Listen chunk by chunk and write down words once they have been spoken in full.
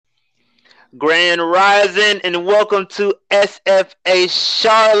Grand Rising, and welcome to SFA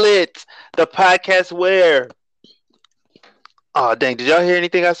Charlotte, the podcast where. Oh, dang, did y'all hear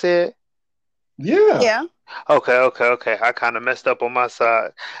anything I said? Yeah. Yeah. Okay. I kind of messed up on my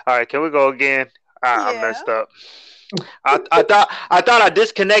side. All right, can we go again? I Yeah. messed up. I thought I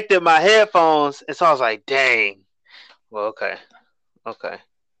disconnected my headphones, and so I was like, dang. Well, okay.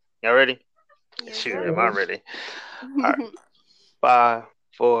 Y'all ready? Yes, Shoot, sir. am I ready? All right, 5,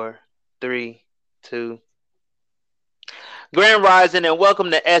 4, 3, 2. Grand Rising and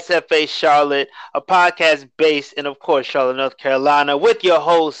welcome to SFA Charlotte, a podcast based in, of course, Charlotte, North Carolina, with your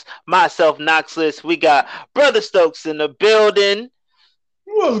host, myself, Noxless. We got Brother Stokes in the building,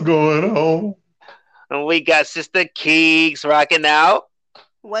 What's going on? and we got Sister Keegs rocking out.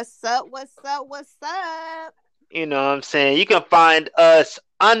 What's up? What's up? What's up? You know what I'm saying? You can find us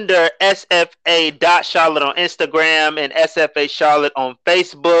under sfa.charlotte on Instagram and SFA Charlotte on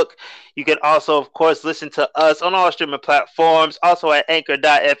Facebook. You can also, of course, listen to us on all streaming platforms, also at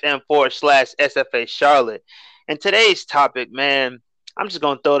anchor.fm/SFA Charlotte. And today's topic, man, I'm just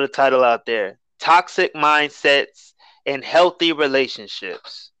going to throw the title out there: Toxic Mindsets and Healthy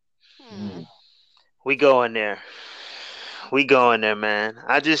Relationships. Hmm. Mm. We go in there. We go in there, man.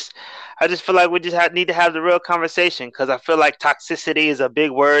 I just feel like we just need to have the real conversation because I feel like toxicity is a big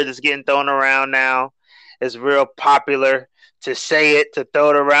word that's getting thrown around now. It's real popular to say it, to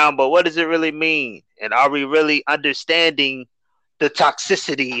throw it around, but what does it really mean? And are we really understanding the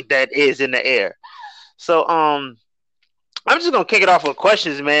toxicity that is in the air? So, I'm just gonna kick it off with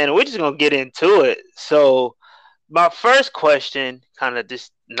questions, man. And we're just gonna get into it. So, my first question, kind of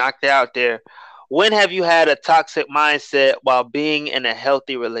just knocked it out there. When have you had a toxic mindset while being in a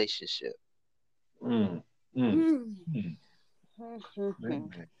healthy relationship? Mm. Mm. Hmm. Mm. Hmm.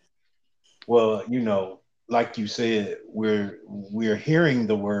 Man. Well, like you said, we're hearing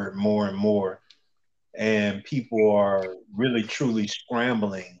the word more and more, and people are really truly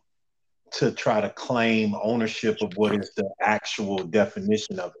scrambling to try to claim ownership of what is the actual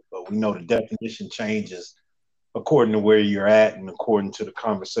definition of it. But we know the definition changes according to where you're at and according to the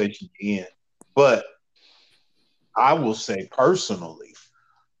conversation you're in. But I will say personally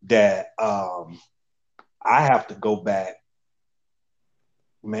that I have to go back,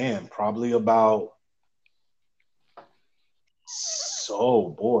 man, probably about,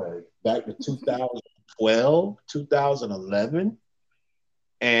 so boy, back to 2012, 2011.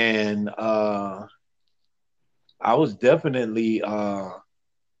 And I was definitely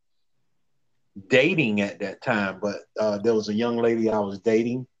dating at that time, but there was a young lady I was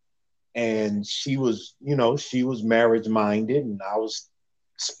dating, and she was marriage minded, and I was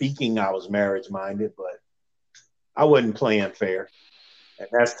speaking, I was marriage minded, but I wasn't playing fair, and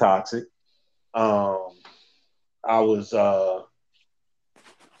that's toxic. Um, I was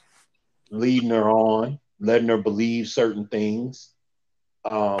leading her on, letting her believe certain things.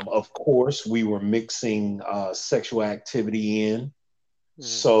 Of course, we were mixing sexual activity in. Mm-hmm.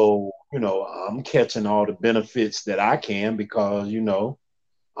 So, I'm catching all the benefits that I can because,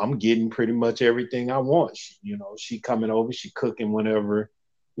 I'm getting pretty much everything I want. She coming over, she cooking whenever,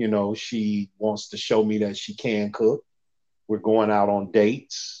 she wants to show me that she can cook. We're going out on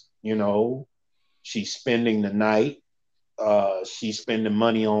dates, she's spending the night. She's spending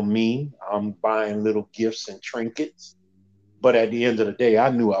money on me. I'm buying little gifts and trinkets. But at the end of the day,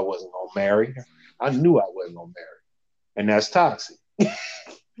 I knew I wasn't gonna marry her. I knew I wasn't gonna marry, and that's toxic.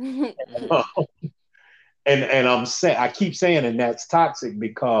 And I'm saying, I keep saying, and that's toxic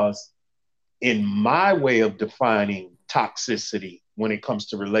because in my way of defining toxicity when it comes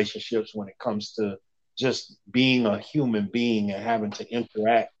to relationships, when it comes to just being a human being and having to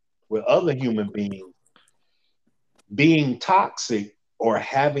interact with other human beings, being toxic or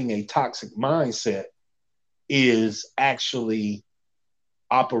having a toxic mindset is actually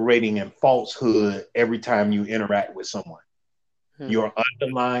operating in falsehood every time you interact with someone. Your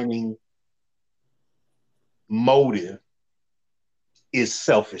underlining motive is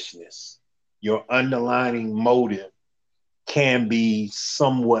selfishness. Your underlining motive can be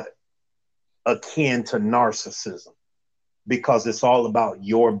somewhat akin to narcissism because it's all about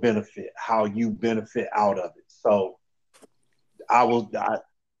your benefit, how you benefit out of it. So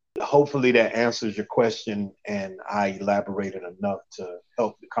hopefully that answers your question and I elaborated enough to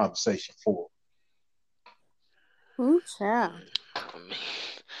help the conversation forward. Ooh, child.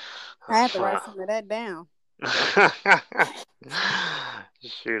 I have to write some of that down.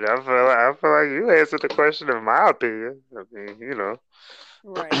 Shoot, I feel like you answered the question in my opinion. I mean,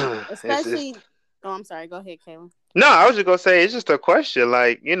 Right. it's Especially. Oh, I'm sorry. Go ahead, Kayla. no. I was just gonna say it's just a question.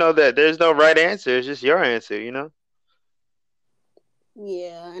 Like that there's no right answer. It's just your answer.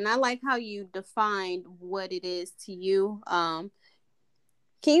 Yeah, and I like how you defined what it is to you. Can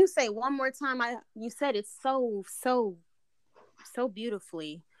you say one more time? You said it so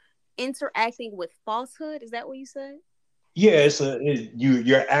beautifully. Interacting with falsehood. Is that what you said? Yeah,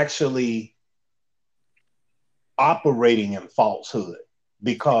 you're actually operating in falsehood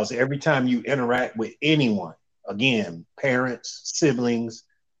because every time you interact with anyone, again, parents, siblings,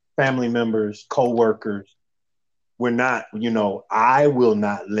 family members, co-workers, we're not, I will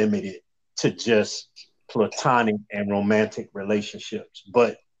not limit it to just platonic and romantic relationships,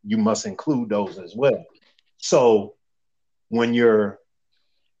 but you must include those as well. So when you're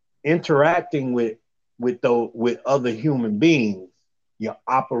interacting with other human beings, you're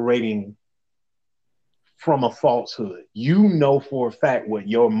operating from a falsehood. You know for a fact what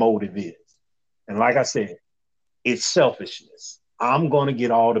your motive is. And like I said, it's selfishness. I'm going to get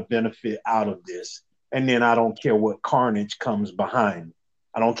all the benefit out of this. And then I don't care what carnage comes behind.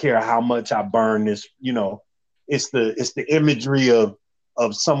 I don't care how much I burn this, it's the imagery of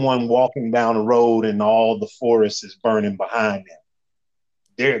someone walking down the road and all the forest is burning behind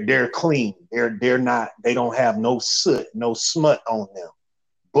them. They're clean. They're not, they don't have no soot, no smut on them.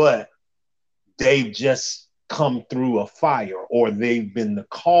 But they've just come through a fire or they've been the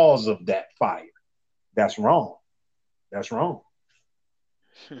cause of that fire. That's wrong. That's wrong.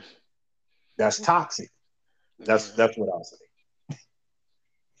 That's toxic. That's what I'll say.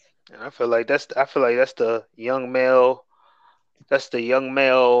 And I feel like that's the young male. That's the young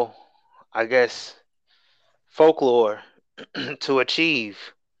male, I guess, folklore to achieve.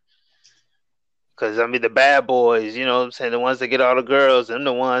 Cause I mean the bad boys, you know what I'm saying, the ones that get all the girls, and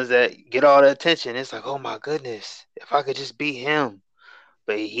the ones that get all the attention. It's like, oh my goodness, if I could just be him.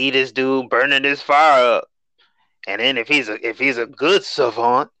 But he this dude burning this fire up. And then if he's a good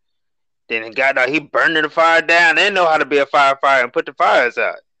savant, then God he burning the fire down and know how to be a firefighter and put the fires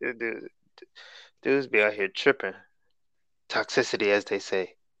out. Dudes be out here tripping. Toxicity, as they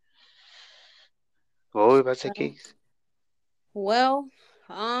say. What were we about to say, Keeks? Well,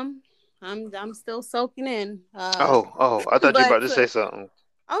 um, I'm still soaking in. Oh, I thought you were But about to say something.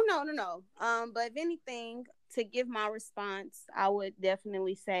 oh no. But if anything, to give my response, I would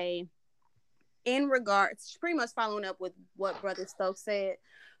definitely say, in regards, pretty much following up with what Brother Stokes said,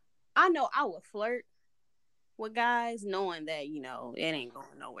 I know I would flirt with guys, knowing that it ain't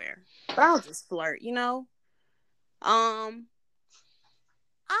going nowhere. But I'll just flirt. Um,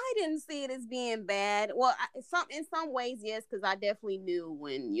 I didn't see it as being bad. Well, in some ways, yes, because I definitely knew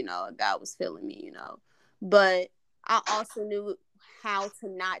when a guy was feeling me. But I also knew how to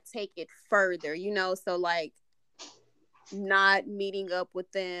not take it further. So like not meeting up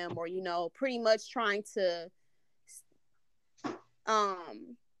with them or pretty much trying to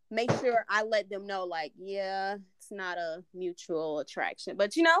um make sure I let them know like, yeah, it's not a mutual attraction,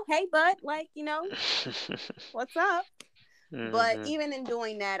 but hey bud, like what's up. But Mm-hmm. even in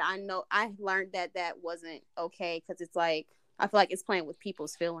doing that, I know I learned that that wasn't okay, because it's like I feel like it's playing with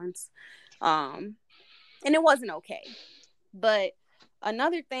people's feelings, um and it wasn't okay. But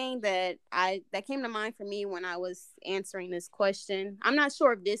another thing that came to mind for me when I was answering this question, I'm not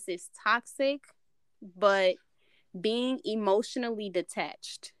sure if this is toxic, but being emotionally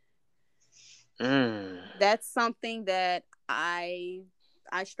detached. Mm. That's something that I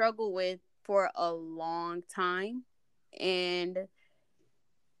struggle with for a long time. And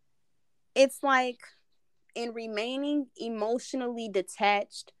it's like, in remaining emotionally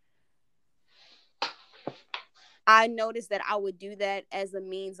detached, I noticed that I would do that as a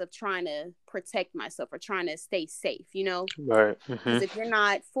means of trying to protect myself or trying to stay safe. Right. Because Mm-hmm. if you're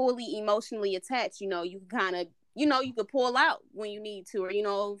not fully emotionally attached, you kind of, you could pull out when you need to, or,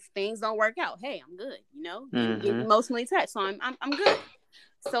 if things don't work out. Hey, I'm good. Didn't get Mm-hmm. emotionally attached, so I'm good.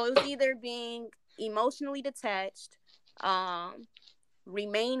 So it was either being emotionally detached, um,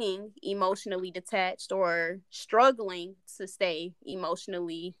 remaining emotionally detached, or struggling to stay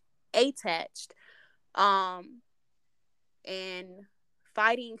emotionally attached, um, and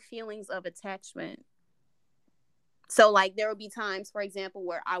fighting feelings of attachment. So like there would be times, for example,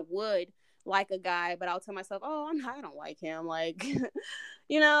 where I would like a guy, but I'll tell myself, "Oh, I don't like him." Like,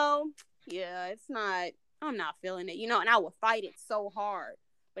 you know, yeah, it's not. I'm not feeling it. And I would fight it so hard.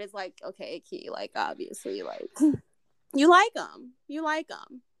 But it's like, okay, Key, like obviously, like you like him.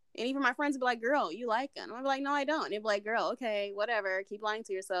 And even my friends would be like, "Girl, you like him." I'd be like, "No, I don't." And they'd be like, "Girl, okay, whatever. Keep lying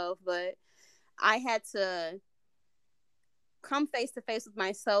to yourself." But I had to come face to face with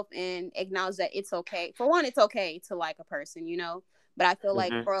myself and acknowledge that it's okay. For one, it's okay to like a person. But I feel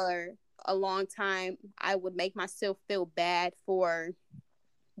like Mm-hmm. for a long time, I would make myself feel bad for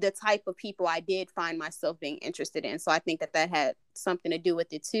the type of people I did find myself being interested in. So I think that something to do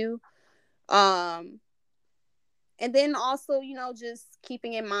with it too. Um, and then also, just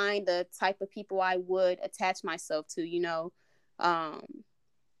keeping in mind the type of people I would attach myself to, um,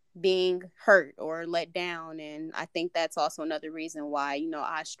 being hurt or let down. And I think that's also another reason why,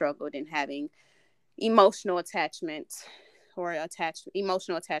 I struggled in having emotional attachment or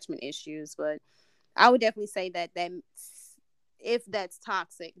emotional attachment issues. But I would definitely say that if that's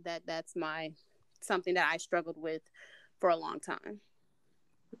toxic, that's my something that I struggled with for a long time.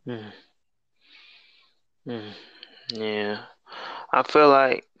 Mm, mm, yeah, I feel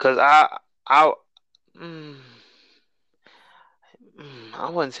like because I mm, I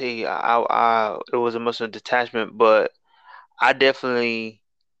wouldn't say it was emotional detachment, but I definitely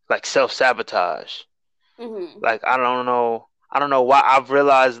like self sabotage. Mm-hmm. Like I don't know why I've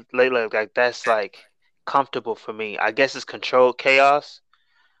realized lately like that's like comfortable for me. I guess it's controlled chaos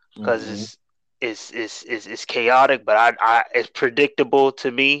because Mm-hmm. it's chaotic, but I it's predictable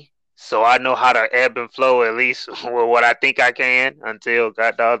to me. So I know how to ebb and flow at least with what I think I can until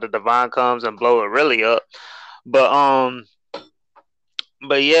God the divine comes and blow it really up. But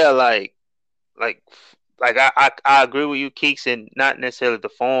but yeah, like I agree with you, Keeks, and not necessarily the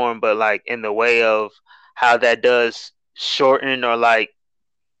form, but like in the way of how that does shorten or like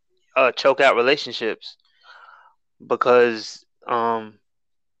choke out relationships. Because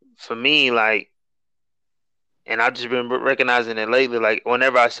for me, like, and I've just been recognizing it lately. Like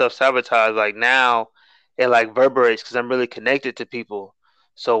whenever I self sabotage, like now it like reverberates because I'm really connected to people.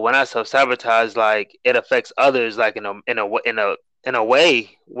 So when I self sabotage, like it affects others, like in a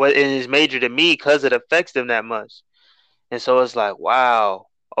way, what and is major to me because it affects them that much. And so it's like, wow,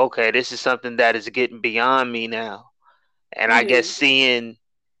 okay, this is something that is getting beyond me now. And Mm-hmm. I guess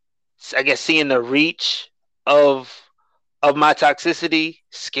seeing the reach of my toxicity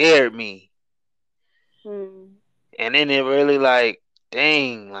scared me. Mm-hmm. And then it really like,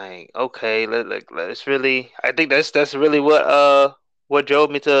 dang, like, okay, let's really I think that's really what drove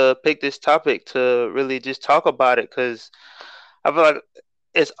me to pick this topic to really just talk about it cuz I feel like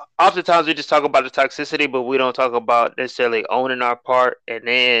it's oftentimes we just talk about the toxicity, but we don't talk about necessarily owning our part. And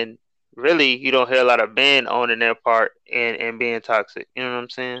then really, you don't hear a lot of men owning their part in being toxic. You know what I'm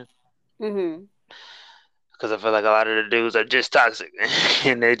saying? Mm-hmm. Because I feel like a lot of the dudes are just toxic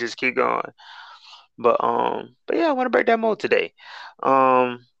and they just keep going. But yeah, I want to break that mold today.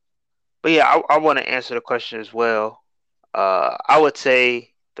 Um, but yeah, I want to answer the question as well. I would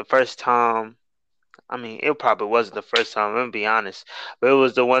say the first time. I mean, it probably wasn't the first time. I'm gonna be honest, but it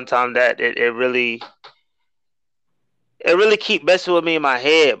was the one time that it really keep messing with me in my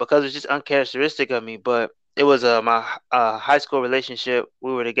head because it's just uncharacteristic of me. But it was my high school relationship.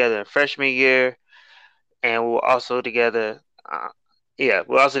 We were together in freshman year, and we were also together. Yeah,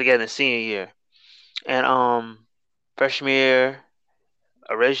 we were also together in senior year. And freshman year,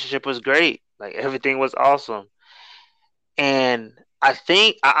 a relationship was great. Like everything was awesome. And I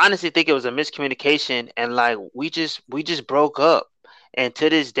honestly think it was a miscommunication, and like we just broke up. And to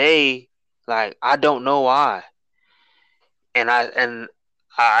this day, like I don't know why. And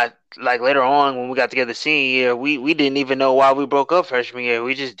I like later on when we got together senior year, we didn't even know why we broke up freshman year.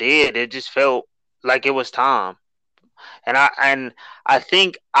 We just did. It just felt like it was time. And I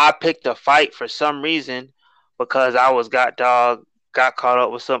think I picked a fight for some reason because I was got dog, got caught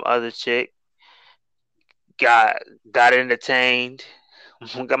up with some other chick, got got entertained,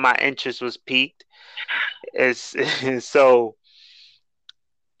 got my interest was piqued. It's so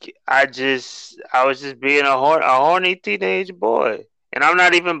I was just being a horny teenage boy. And I'm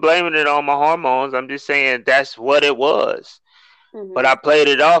not even blaming it on my hormones. I'm just saying that's what it was. But Mm-hmm. I played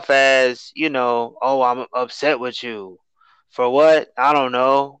it off as, oh, I'm upset with you. For what? I don't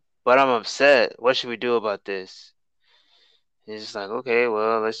know. But I'm upset. What should we do about this? He's just like, okay,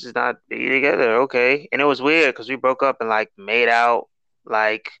 well, let's just not be together. Okay. And it was weird because we broke up and like made out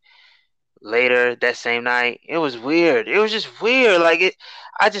like later that same night. It was weird. It was just weird.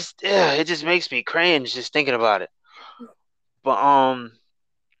 It just makes me cringe just thinking about it. But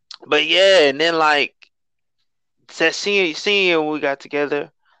but yeah, and then like that senior year when we got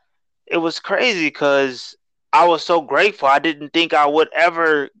together, it was crazy because I was so grateful. I didn't think I would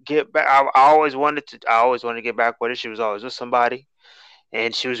ever get back. I always wanted to get back with her. She was always with somebody,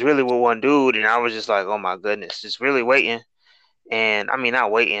 and she was really with one dude, and I was just like, oh my goodness, just really waiting. And I mean,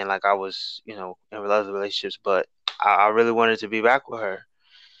 not waiting like I was, in other relationships, but I really wanted to be back with her.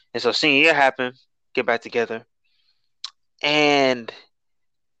 And so senior year happened, get back together, and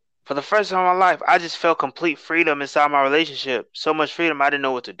for the first time in my life, I just felt complete freedom inside my relationship. So much freedom, I didn't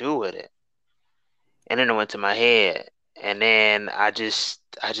know what to do with it. And then it went to my head. And then I just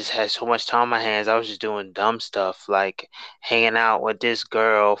had so much time on my hands. I was just doing dumb stuff like hanging out with this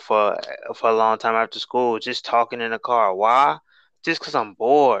girl for a long time after school, just talking in the car. Why? Just because I'm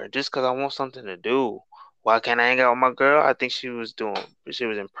bored. Just because I want something to do. Why can't I hang out with my girl? I think she was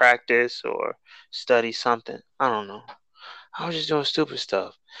in practice or study something. I don't know. I was just doing stupid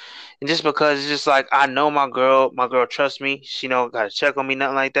stuff. And just because it's just like I know my girl trusts me. She don't gotta check on me,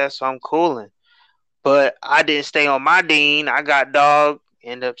 nothing like that. So I'm cooling. But I didn't stay on my dean. I got dog,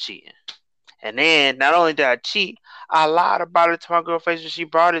 end up cheating. And then not only did I cheat, I lied about it to my girl face when she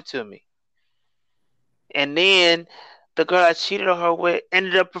brought it to me. And then the girl I cheated on her with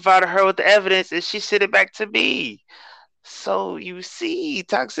ended up providing her with the evidence and she sent it back to me. So you see,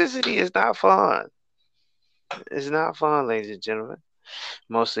 toxicity is not fun. It's not fun, ladies and gentlemen.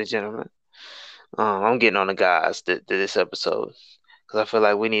 Mostly gentlemen. I'm getting on the guys this episode because I feel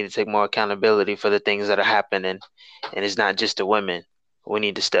like we need to take more accountability for the things that are happening, and it's not just the women. We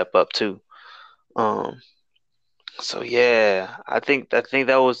need to step up too. Um, so yeah, I think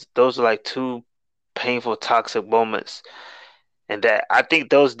those are like two painful toxic moments, and that I think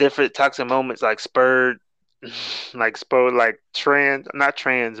those different toxic moments spurred like trends, not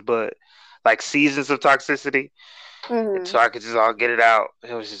trends, but like seasons of toxicity, and Mm-hmm. so I could just all get it out.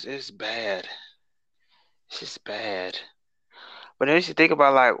 It's bad. It's just bad. But then you should think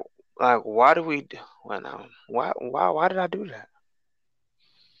about like why do we well no why did I do that?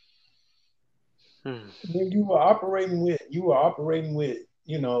 Hmm. When you were operating with,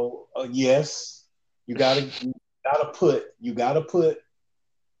 yes, you gotta put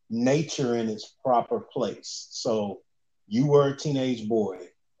nature in its proper place. So you were a teenage boy,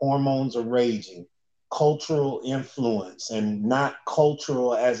 hormones are raging, cultural influence, and not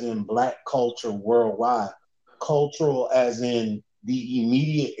cultural as in black culture worldwide, cultural as in the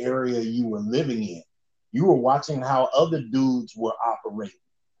immediate area you were living in. You were watching how other dudes were operating,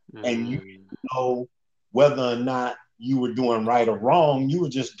 and you Mm. didn't know whether or not you were doing right or wrong. You were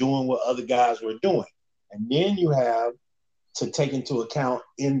just doing what other guys were doing. And then you have to take into account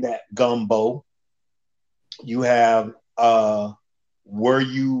in that gumbo, you have were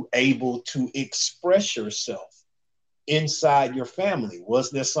you able to express yourself inside your family?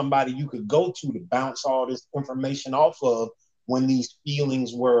 Was there somebody you could go to bounce all this information off of when these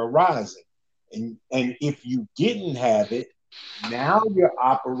feelings were arising? And if you didn't have it, now you're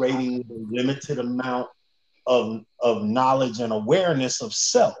operating with a limited amount of knowledge and awareness of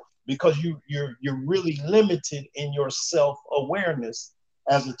self, because you're really limited in your self awareness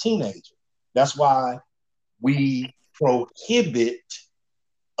as a teenager. That's why we prohibit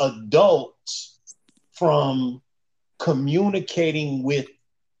adults from communicating with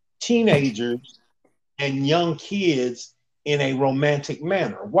teenagers and young kids in a romantic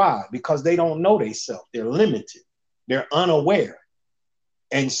manner. Why? Because they don't know themselves. They're limited. They're unaware.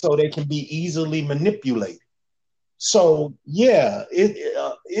 And so they can be easily manipulated. So yeah,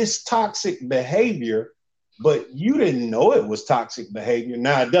 it's toxic behavior, but you didn't know it was toxic behavior.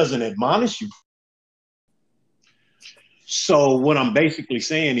 Now it doesn't admonish you. So what I'm basically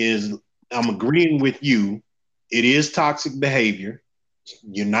saying is I'm agreeing with you. It is toxic behavior.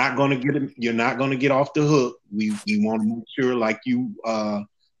 You're not gonna get off the hook. We want to make sure, like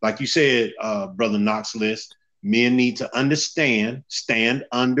you said, brother Knox list, men need to understand, stand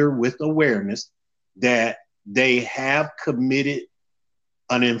under with awareness that they have committed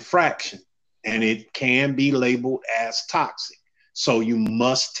an infraction and it can be labeled as toxic. So you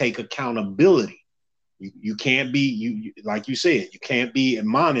must take accountability. You can't be like you said, you can't be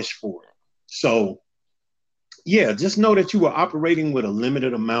admonished for it. So yeah, just know that you were operating with a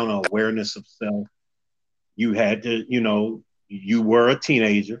limited amount of awareness of self. You had to, you were a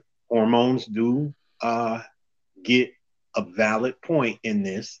teenager. Hormones do get a valid point in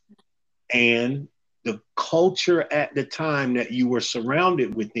this. And the culture at the time that you were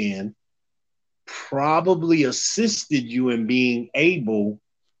surrounded within probably assisted you in being able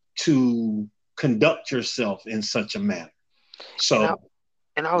to conduct yourself in such a manner. And I So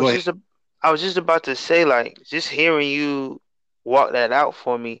and go ahead. I was just about to say like just hearing you walk that out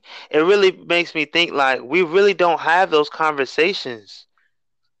for me, it really makes me think like we really don't have those conversations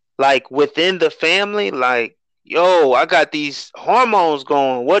like within the family like yo, I got these hormones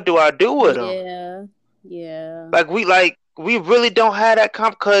going. What do I do with them? Yeah. Yeah. We really don't have that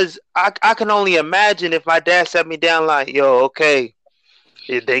cuz I can only imagine if my dad sat me down like, "Yo, okay,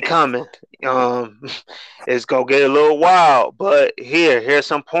 they coming. Um, it's gonna get a little wild, but here's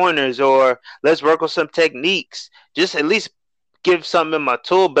some pointers, or let's work on some techniques. Just at least give something in my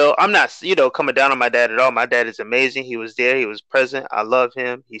tool belt. I'm not, coming down on my dad at all. My dad is amazing. He was there. He was present. I love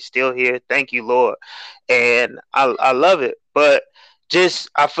him. He's still here. Thank you, Lord. And I love it. But just,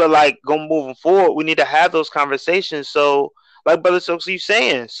 I feel like going moving forward, we need to have those conversations. So, like Brother Stokes, you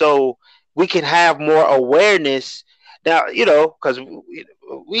saying, so we can have more awareness now, because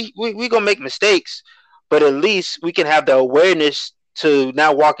we gonna make mistakes, but at least we can have the awareness to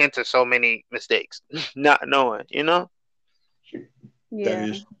not walk into so many mistakes, not knowing, That Yeah.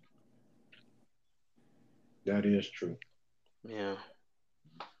 is that is true. Yeah,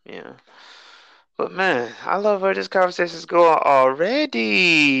 yeah. But man, I love where this conversation's going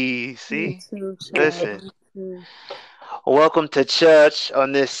already. Me See, too, child. listen, Me welcome to church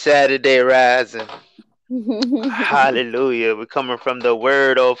on this Saturday rising. too. Hallelujah. We're coming from the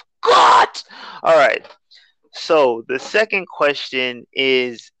word of God. All right. So the second question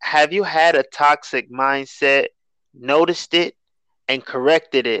is, have you had a toxic mindset, noticed it, and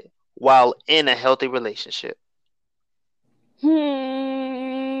corrected it while in a healthy relationship?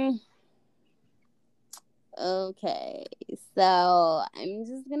 Hmm. Okay, so I'm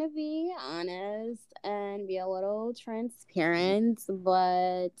just gonna be honest and be a little transparent,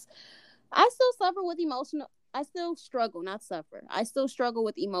 but I still suffer with emotional. I still struggle, not suffer. I still struggle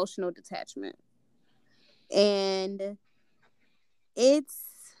with emotional detachment, and it's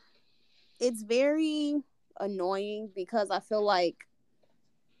it's very annoying because I feel like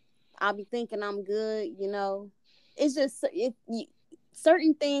I'll be thinking I'm good. It's just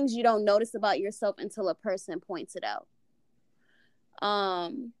certain things you don't notice about yourself until a person points it out.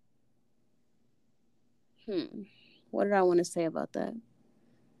 Um, what did I want to say about that?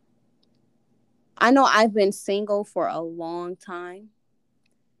 I know I've been single for a long time,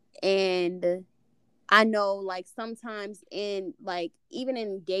 and I know like sometimes in like even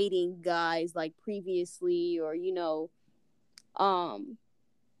in dating guys like previously or um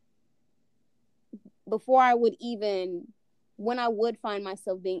before I would even when I would find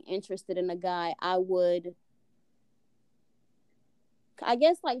myself being interested in a guy, I would I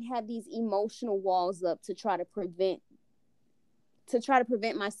guess like have these emotional walls up to try to prevent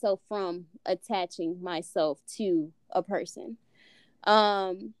myself from attaching myself to a person.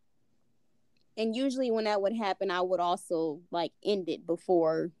 Um and usually when that would happen, I would also like end it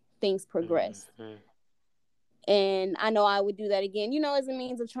before things progressed. Mm-hmm. And I know I would do that again, as a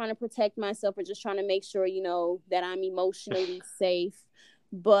means of trying to protect myself or just trying to make sure, that I'm emotionally safe.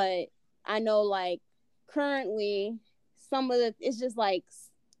 But I know like currently some of it's just like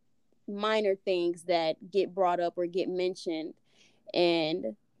minor things that get brought up or get mentioned,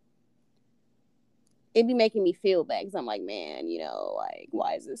 and it'd be making me feel bad because I'm like, man, like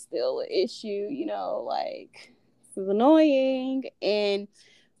why is this still an issue? Like this is annoying. And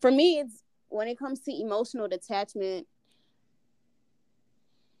for me, it's when it comes to emotional detachment,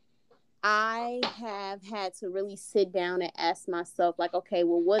 I have had to really sit down and ask myself, like, okay,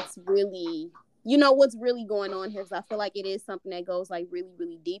 well, what's really going on here? Because I feel like it is something that goes like really,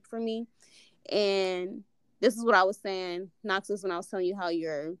 really deep for me. And this is what I was saying, Noxus, when I was telling you how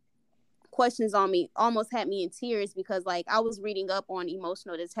your questions on me almost had me in tears because like I was reading up on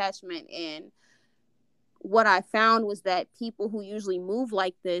emotional detachment, and what I found was that people who usually move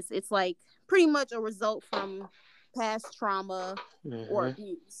like this, it's like pretty much a result from past trauma or Mm-hmm.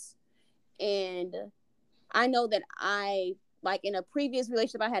 abuse. And I know that I like in a previous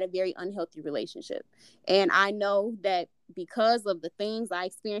relationship, I had a very unhealthy relationship. And I know that because of the things I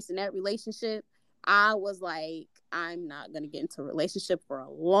experienced in that relationship, I was like, I'm not going to get into a relationship for a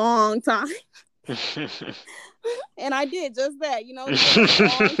long time. And I did just that, for a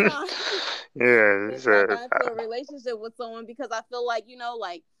long time. Yeah, Until I so, got into a relationship with someone because I feel like,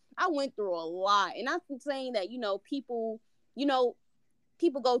 like I went through a lot. And I'm saying that, you know, people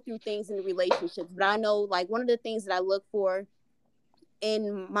go through things in relationships, but I know like one of the things that I look for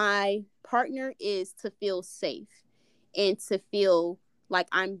in my partner is to feel safe and to feel like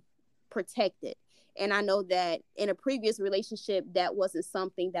I'm protected. And I know that in a previous relationship, that wasn't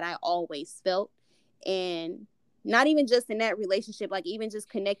something that I always felt. And not even just in that relationship, like even just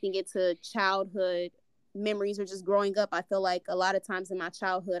connecting it to childhood memories or just growing up, I feel like a lot of times in my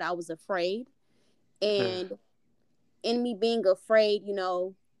childhood, I was afraid. And in me being afraid,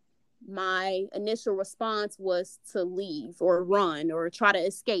 my initial response was to leave or run or try to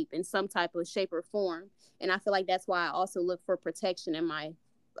escape in some type of shape or form. And I feel like that's why I also look for protection in my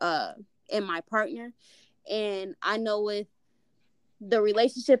partner. And I know with the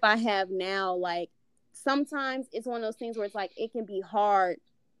relationship I have now, like sometimes it's one of those things where it's like it can be hard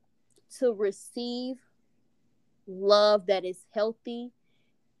to receive love that is healthy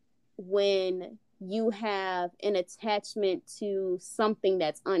when you have an attachment to something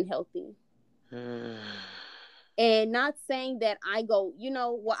that's unhealthy. And not saying that I go,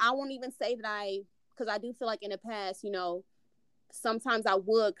 well, I won't even say that because I do feel like in the past, sometimes I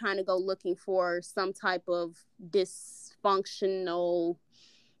would kind of go looking for some type of dysfunction.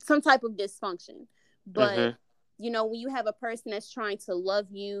 But, when you have a person that's trying to love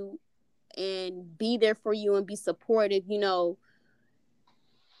you and be there for you and be supportive,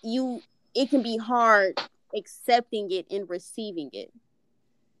 it can be hard accepting it and receiving it.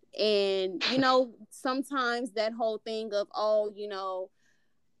 And, sometimes that whole thing of,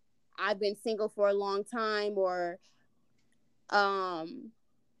 I've been single for a long time, or,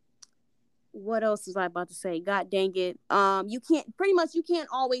 what else was I about to say? God dang it. You can't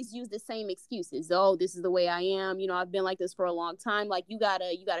always use the same excuses. Oh, this is the way I am. I've been like this for a long time. Like, you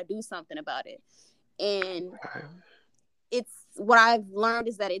gotta do something about it. And it's what I've learned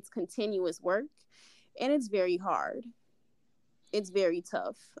is that it's continuous work, and it's very hard. It's very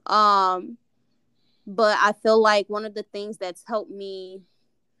tough. But I feel like one of the things that's helped me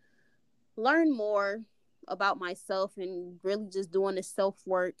learn more about myself and really just doing the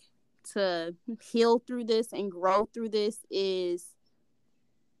self-work to heal through this and grow through this is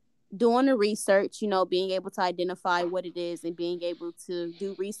doing the research, being able to identify what it is and being able to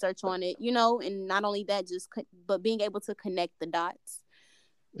do research on it, and not only that, but being able to connect the dots.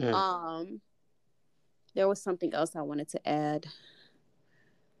 There was something else I wanted to add.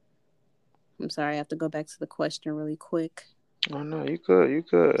 I'm sorry, I have to go back to the question really quick. Oh no, you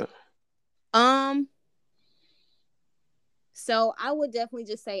good. So I would definitely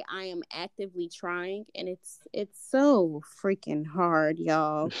just say I am actively trying, and it's so freaking hard,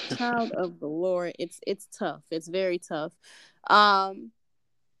 y'all. Child of the Lord, it's tough. It's very tough. And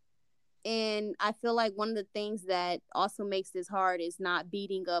I feel like one of the things that also makes this hard is not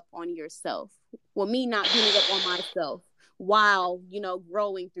beating up on yourself. Well, me not beating up on myself while,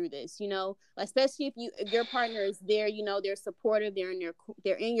 growing through this, especially if your partner is there, they're supportive, they're in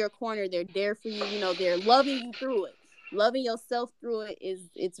your corner, they're there for you, they're loving you through it. Loving yourself through it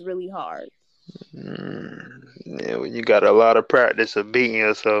it's really hard. Yeah, when you got a lot of practice of beating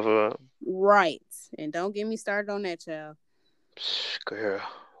yourself up. Right. And don't get me started on that, child. Girl,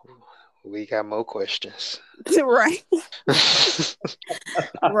 we got more questions. Right.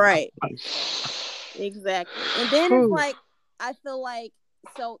 Right. Exactly. And then it's like, I feel like,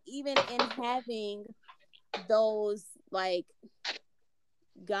 so even in having those like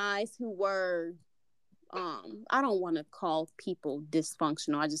guys who were, I don't want to call people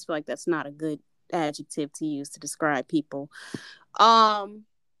dysfunctional. I just feel like that's not a good adjective to use to describe people. The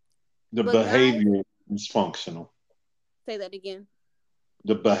behavior was dysfunctional. Say that again.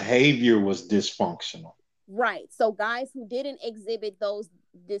 The behavior was dysfunctional. Right. So guys who didn't exhibit those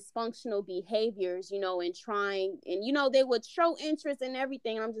dysfunctional behaviors, and trying, and they would show interest in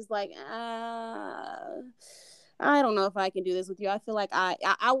everything. And I'm just like, I don't know if I can do this with you. I feel like I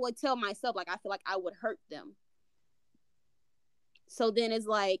would tell myself, like, I feel like I would hurt them. So then it's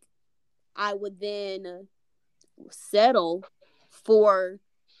like, I would then settle for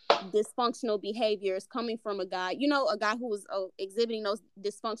dysfunctional behaviors coming from a guy, a guy who was exhibiting those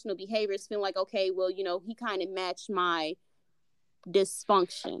dysfunctional behaviors, feeling like, okay, well, he kind of matched my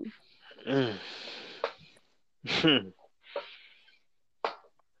dysfunction.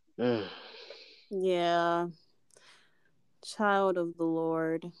 Yeah. Child of the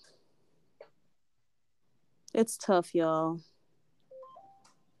Lord. It's tough, y'all.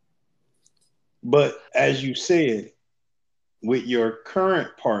 But as you said, with your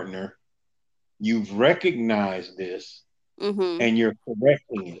current partner, you've recognized this, and you're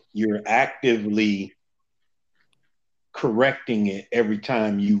correcting it. You're actively correcting it every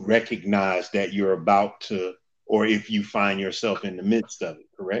time you recognize that you're about to, or if you find yourself in the midst of it,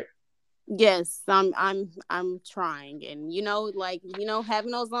 correct? Yes, I'm trying, and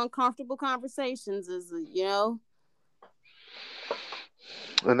having those uncomfortable conversations is,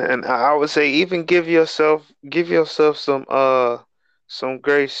 And I would say even give yourself some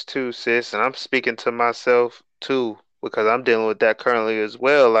grace too, sis. And I'm speaking to myself too because I'm dealing with that currently as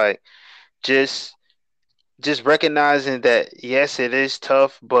well. Like just recognizing that yes, it is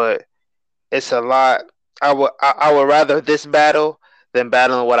tough, but it's a lot. I would rather this battle than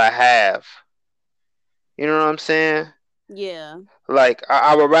battling what I have. You know what I'm saying? Yeah. Like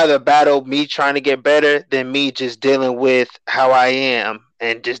I would rather battle me trying to get better than me just dealing with how I am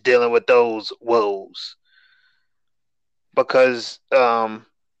and just dealing with those woes. Because I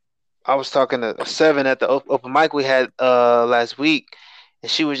was talking to Seven at the open mic we had last week,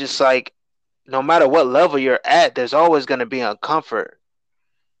 and she was just like, no matter what level you're at, there's always going to be uncomfort.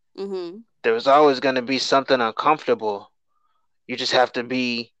 there was always going to be something uncomfortable. You just have to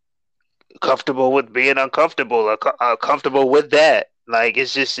be comfortable with being uncomfortable, or comfortable with that. Like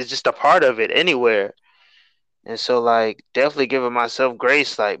it's just a part of it anywhere. And so like definitely giving myself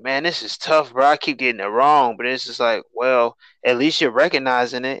grace, like, man, this is tough, bro. I keep getting it wrong. But it's just like, well, at least you're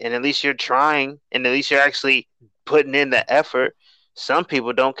recognizing it, and at least you're trying, and at least you're actually putting in the effort. Some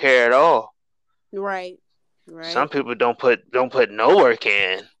people don't care at all. Right. Some Right. people don't put no work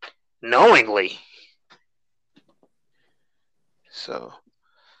in knowingly. So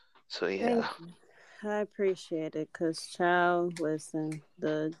so Thank yeah. you. I appreciate it, cause child, listen,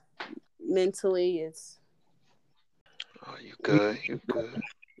 the mentally it's Oh, you We good, you good.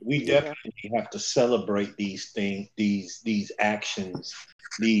 we yeah. definitely have to celebrate these things, these actions,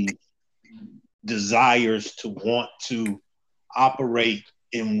 these desires to want to operate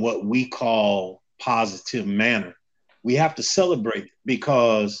in what we call positive manner. We have to celebrate it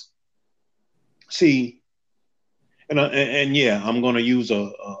because, see, and yeah, I'm going to use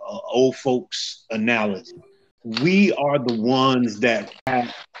a old folks analogy. We are the ones that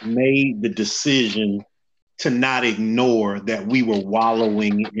have made the decision to not ignore that we were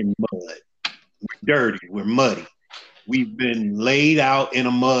wallowing in mud. We're dirty, we're muddy. We've been laid out in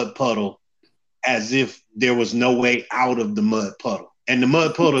a mud puddle as if there was no way out of the mud puddle. And the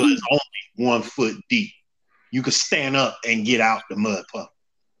mud puddle is only 1 foot deep. You could stand up and get out the mud puddle.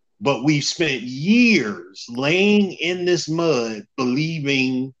 But we've spent years laying in this mud,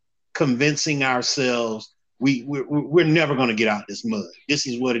 believing, convincing ourselves we're never going to get out this mud. This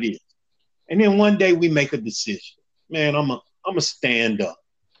is what it is. And then one day we make a decision. Man, I'm a stand up.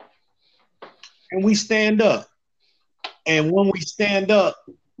 And we stand up. And when we stand up,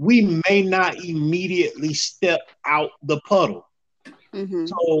 we may not immediately step out the puddle. Mm-hmm.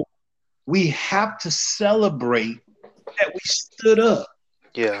 So we have to celebrate that we stood up.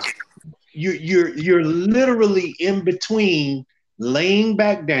 Yeah. You're literally in between laying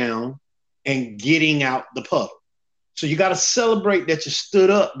back down and getting out the puddle. So you got to celebrate that you stood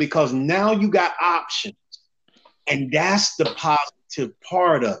up because now you got options. And that's the positive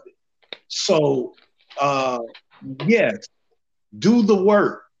part of it. So, yes, do the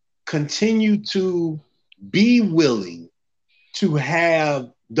work, continue to be willing to have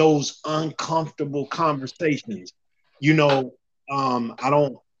those uncomfortable conversations. You know, I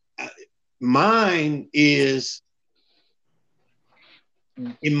don't, mine is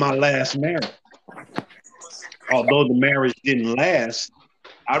in my last marriage. Although the marriage didn't last,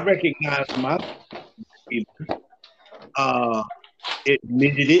 I recognized my uh,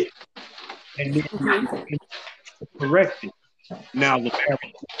 admitted it and Mm-hmm. then corrected. Now the marriage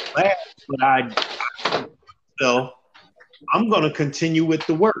didn't last, but I so I'm going to continue with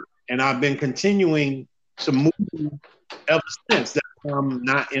the work, and I've been continuing to move ever since. That I'm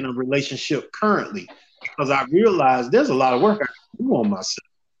not in a relationship currently because I realized there's a lot of work I can do on myself.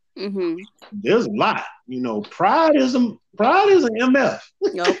 Mm-hmm. There's a lot, you know. Pride is an MF.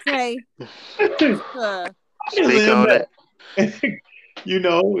 Okay. Pride Uh, is Speak an on it. MF. You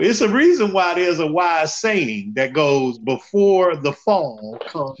know, it's a reason why there's a wise saying that goes, "Before the fall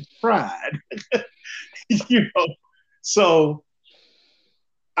comes pride." You know, so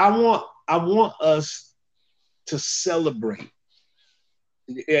I want us to celebrate.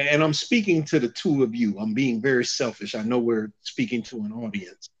 And I'm speaking to the two of you. I'm being very selfish. I know we're speaking to an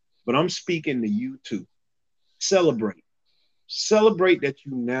audience, but I'm speaking to you two. Celebrate. Celebrate that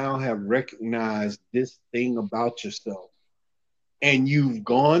you now have recognized this thing about yourself and you've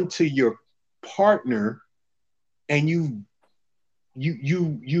gone to your partner and you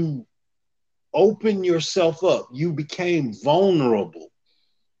open yourself up. You became vulnerable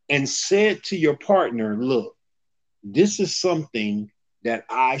and said to your partner, look, this is something that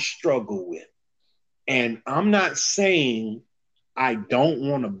I struggle with. And I'm not saying I don't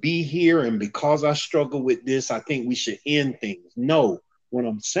want to be here. And because I struggle with this, I think we should end things. No, what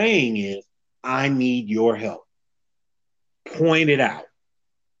I'm saying is I need your help. Point it out.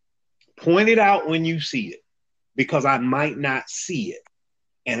 Point it out when you see it because I might not see it.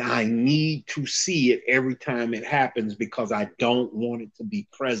 And I need to see it every time it happens because I don't want it to be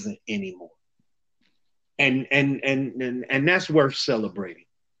present anymore. And that's worth celebrating.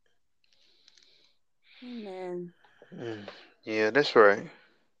 man. Mm. Yeah, that's right.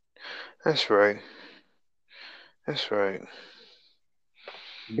 That's right. That's right.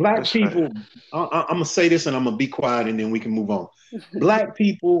 Black That's right. people, I'm gonna say this and I'm gonna be quiet and then we can move on. Black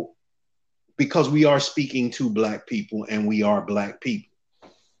people, because we are speaking to black people and we are black people.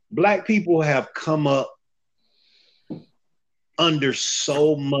 Black people have come up under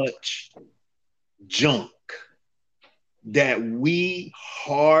so much junk that we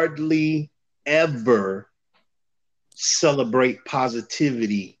hardly ever celebrate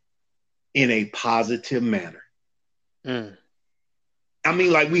positivity in a positive manner. Mm. I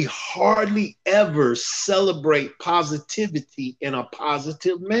mean, like we hardly ever celebrate positivity in a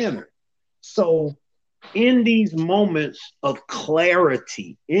positive manner. So, in these moments of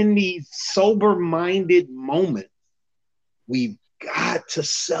clarity, in these sober minded moments, we've got to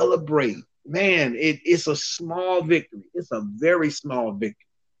celebrate. Man, it's a small victory. It's a very small victory.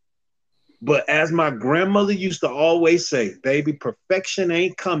 But as my grandmother used to always say, baby, perfection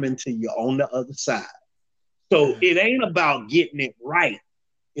ain't coming till you're on the other side. So it ain't about getting it right.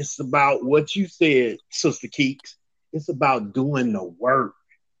 It's about what you said, Sister Keeks. It's about doing the work.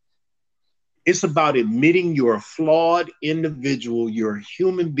 It's about admitting you're a flawed individual, you're a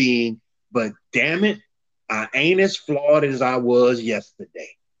human being, but damn it, I ain't as flawed as I was yesterday.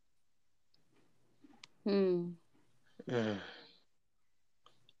 Hmm. Mm.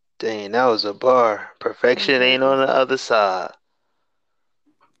 Dang, that was a bar. Perfection ain't on the other side.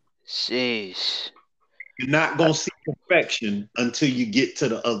 Sheesh. You're not going to see perfection until you get to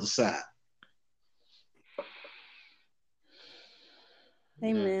the other side.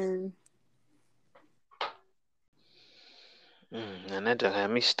 Amen. And that just had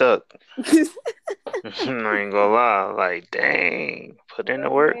me stuck. I ain't gonna lie. Like, dang. Put in the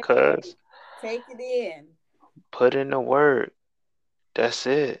work, cuz. Take it in. Put in the work. That's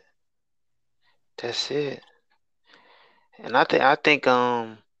it. That's it. And I think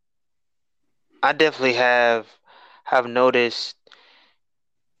I definitely have noticed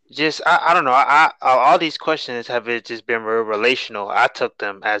just I don't know all these questions have just been real relational. I took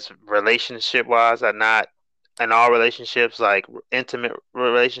them as relationship wise, and not in all relationships like intimate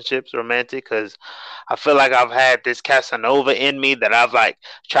relationships, romantic, because I feel like I've had this Casanova in me that I've like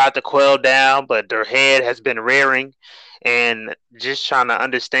tried to quell down, but their head has been rearing, and just trying to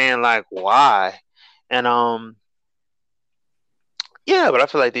understand like why, and yeah, but I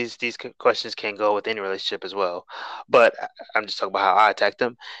feel like these questions can go with any relationship as well. But I'm just talking about how I attack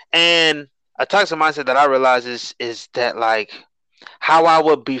them. And a toxic mindset that I realize is that like how I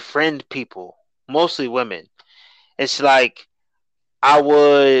would befriend people, mostly women. It's like I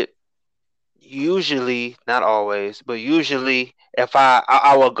would usually, not always, but usually if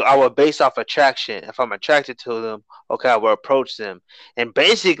I would base off attraction. If I'm attracted to them, okay, I will approach them. And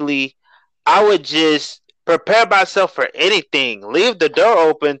basically I would just prepare myself for anything. Leave the door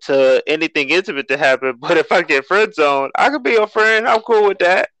open to anything intimate to happen. But if I get friend zoned, I could be your friend. I'm cool with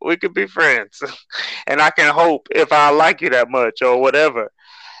that. We could be friends. And I can hope if I like you that much or whatever.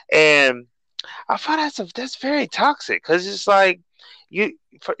 And I find that's very toxic because it's like you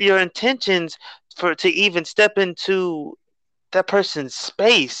for your intentions for to even step into that person's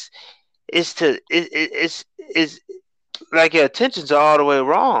space is to is like your intentions are all the way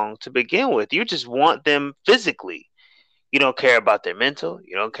wrong to begin with. You just want them physically. You don't care about their mental.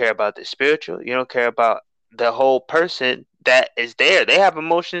 You don't care about their spiritual. You don't care about the whole person that is there. They have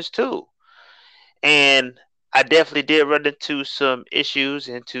emotions too. And I definitely did run into some issues,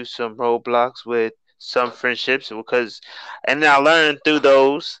 into some roadblocks with some friendships because, and I learned through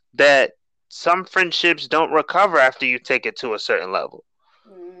those that some friendships don't recover after you take it to a certain level.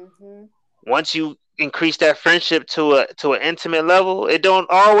 Mm-hmm. Once you increase that friendship to an intimate level, it don't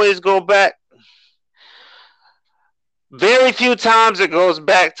always go back. Very few times it goes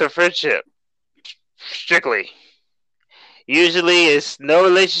back to friendship strictly. Usually it's no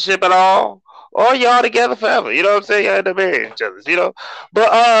relationship at all, or y'all together forever. You know what I'm saying? Y'all end up marrying each other.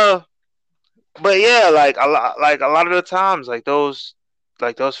 But but yeah, like a lot of the times, like those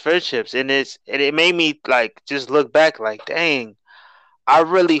friendships, and it made me like just look back, like dang, I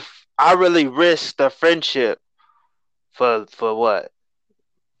really I really risked the friendship for what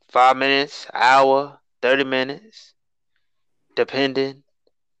 5 minutes, hour, 30 minutes, depending.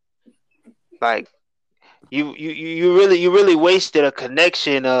 Like you really wasted a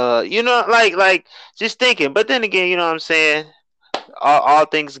connection. Like just thinking. But then again, you know what I'm saying. All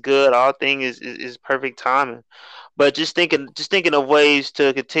things good. All things is perfect timing. But just thinking of ways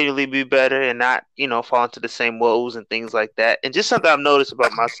to continually be better and not fall into the same woes and things like that. And just something I've noticed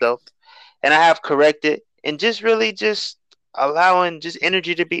about myself, and I have corrected, and just really just allowing just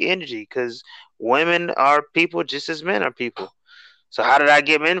energy to be energy because women are people just as men are people. So how did I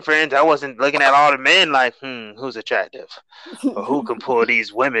get men friends? I wasn't looking at all the men like, who's attractive or who can pull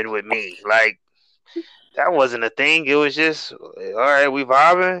these women with me. Like that wasn't a thing. It was just, all right, we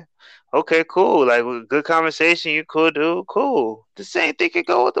vibing. Okay, cool. Like good conversation. You cool, dude. Cool. The same thing could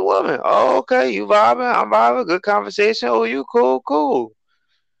go with the woman. Oh, okay. You vibing. I'm vibing. Good conversation. Oh, you cool. Cool.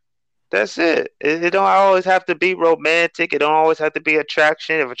 That's it. It don't always have to be romantic. It don't always have to be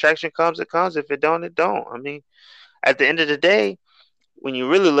attraction. If attraction comes, it comes. If it don't, it don't. I mean, at the end of the day, when you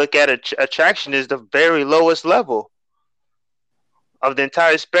really look at it, attraction is the very lowest level of the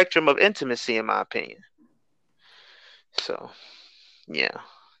entire spectrum of intimacy, in my opinion. So, yeah,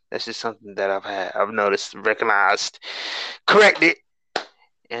 that's just something that I've noticed, recognized, corrected,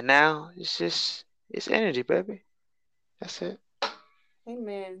 and now it's energy, baby. That's it.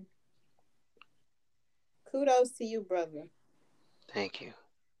 Amen. Kudos to you, brother. Thank you,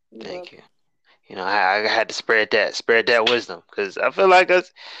 You're thank you. welcome. I had to spread that wisdom, because I feel like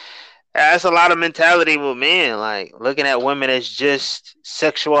that's a lot of mentality with men, like looking at women as just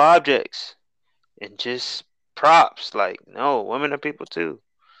sexual objects and just props. Like, no, women are people too.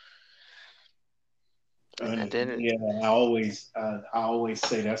 And And then, yeah, I always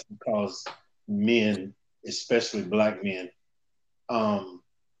say that's because men, especially black men, um,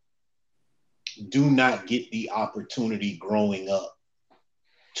 do not get the opportunity growing up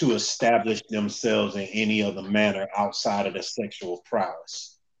to establish themselves in any other manner outside of the sexual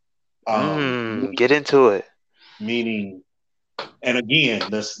prowess. get into it. Meaning, and again,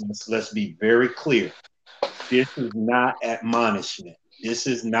 let's be very clear. This is not admonishment. This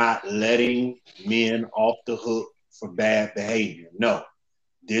is not letting men off the hook for bad behavior. No,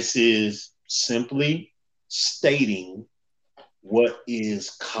 this is simply stating what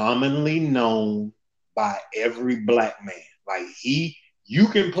is commonly known by every black man. Like you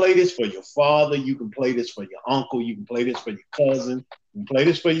can play this for your father, you can play this for your uncle, you can play this for your cousin, you can play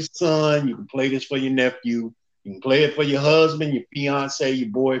this for your son, you can play this for your nephew, you can play it for your husband, your fiance, your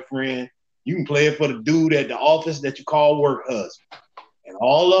boyfriend, you can play it for the dude at the office that you call work husband. And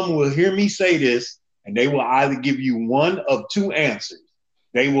all of them will hear me say this, and they will either give you one of two answers.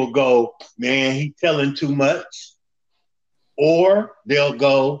 They will go, man, he telling too much, or they'll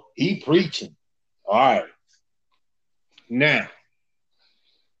go, he preaching. All right. Now,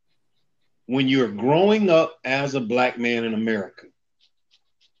 when you're growing up as a black man in America,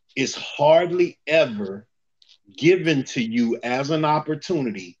 it's hardly ever given to you as an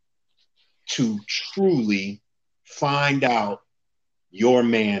opportunity to truly find out your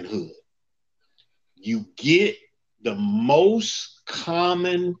manhood. You get the most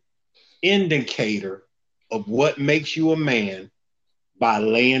common indicator of what makes you a man by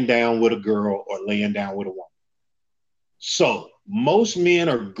laying down with a girl or laying down with a woman. So most men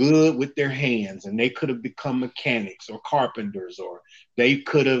are good with their hands, and they could have become mechanics or carpenters, or they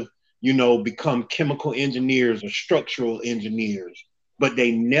could have, become chemical engineers or structural engineers, but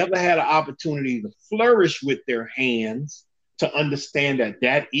they never had an opportunity to flourish with their hands to understand that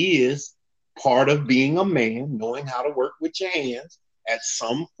that is part of being a man, knowing how to work with your hands at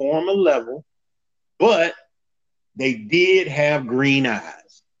some form of level, but they did have green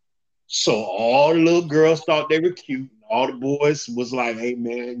eyes. So all the little girls thought they were cute. And all the boys was like, hey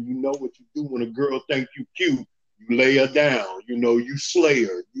man, you know what you do when a girl think you cute. You lay her down, you slay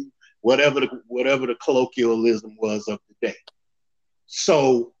her, you whatever the colloquialism was of the day.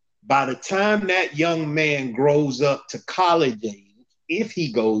 So by the time that young man grows up to college age, if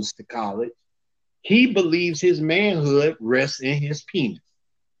he goes to college, he believes his manhood rests in his penis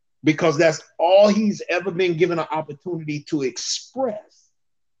because that's all he's ever been given an opportunity to express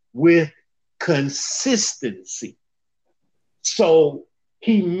with consistency. So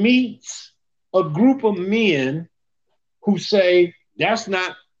he meets a group of men who say,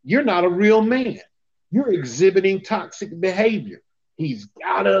 you're not a real man. You're exhibiting toxic behavior. He's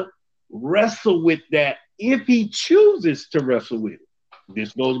got to wrestle with that if he chooses to wrestle with it.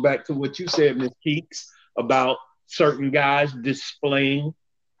 This goes back to what you said, Ms. Keeks, about certain guys displaying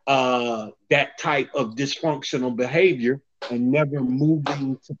that type of dysfunctional behavior and never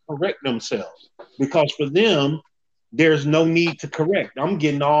moving to correct themselves. Because for them, there's no need to correct.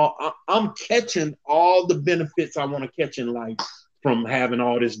 I'm catching all the benefits I want to catch in life from having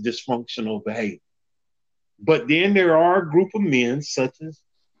all this dysfunctional behavior. But then there are a group of men, such as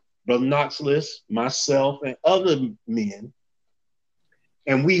Brother Knoxless, myself, and other men,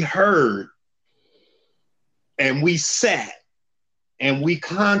 and we heard, and we sat, and we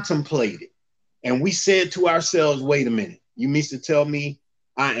contemplated, and we said to ourselves, wait a minute, you mean to tell me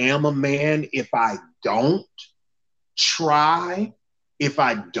I am a man if I don't try, if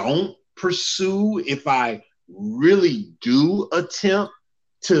I don't pursue, if I really do attempt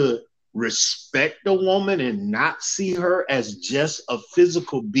to respect a woman and not see her as just a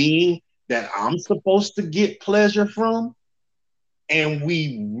physical being that I'm supposed to get pleasure from? And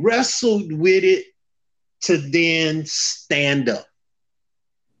we wrestled with it to then stand up.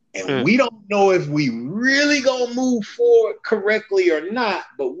 And we don't know if we really gonna move forward correctly or not,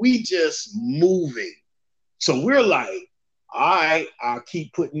 but we just moving. So we're like, all right, I'll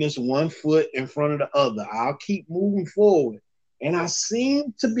keep putting this one foot in front of the other. I'll keep moving forward. And I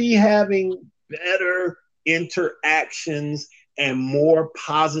seem to be having better interactions and more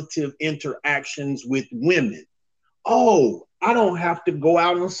positive interactions with women. Oh, I don't have to go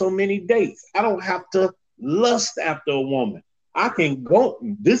out on so many dates. I don't have to lust after a woman. I can go,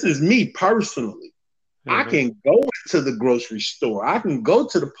 this is me personally. I can go to the grocery store. I can go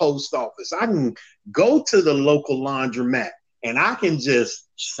to the post office. I can go to the local laundromat and I can just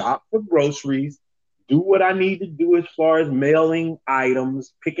shop for groceries, do what I need to do as far as mailing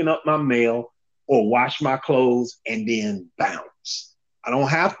items, picking up my mail, or wash my clothes and then bounce. I don't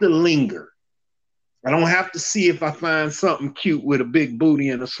have to linger. I don't have to see if I find something cute with a big booty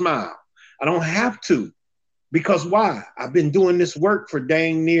and a smile. I don't have to. Because why? I've been doing this work for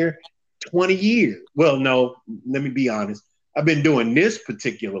dang near 20 years. Well, no, let me be honest. I've been doing this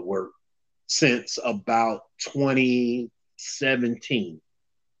particular work since about 2017.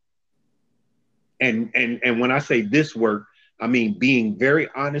 And when I say this work, I mean being very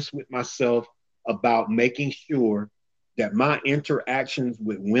honest with myself about making sure that my interactions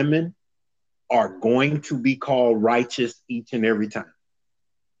with women are going to be called righteous each and every time.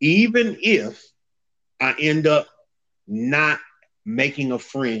 Even if I end up not making a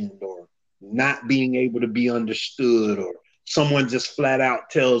friend or not being able to be understood, or someone just flat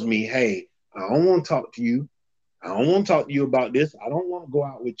out tells me, hey, I don't want to talk to you. I don't want to talk to you about this. I don't want to go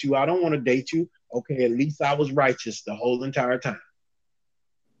out with you. I don't want to date you. Okay, at least I was righteous the whole entire time.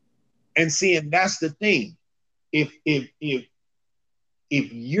 And see, and that's the thing. If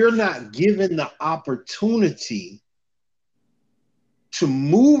you're not given the opportunity to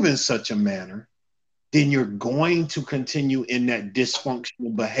move in such a manner, then you're going to continue in that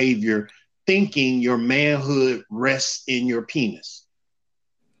dysfunctional behavior, thinking your manhood rests in your penis.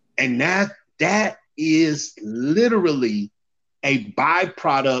 And that is literally a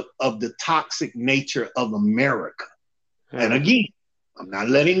byproduct of the toxic nature of America. And again, I'm not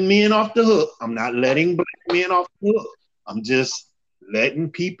letting men off the hook. I'm not letting black men off the hook. I'm just letting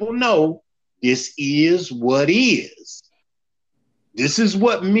people know this is what is. This is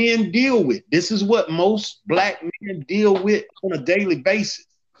what men deal with. This is what most black men deal with on a daily basis.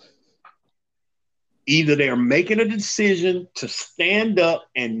 Either they're making a decision to stand up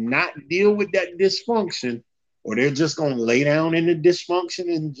and not deal with that dysfunction, or they're just going to lay down in the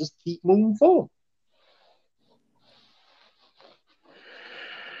dysfunction and just keep moving forward.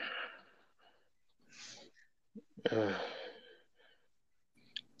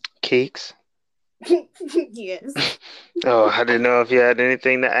 Keeks? Yes. Oh, I didn't know if you had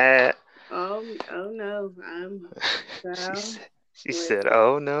anything to add. Oh no. She said,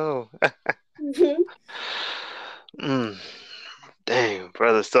 oh no. Dang,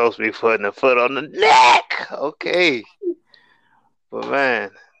 Brother Stokes be putting a foot on the neck. Okay. But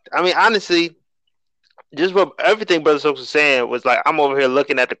man, I mean, honestly, just what everything Brother Stokes was saying was like, I'm over here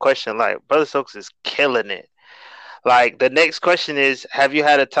looking at the question like, Brother Stokes is killing it. Like, the next question is, have you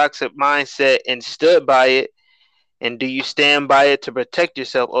had a toxic mindset and stood by it? And do you stand by it to protect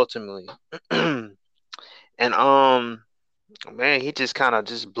yourself ultimately? And man, he just kind of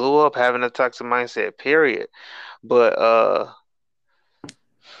just blew up having a toxic mindset, period. But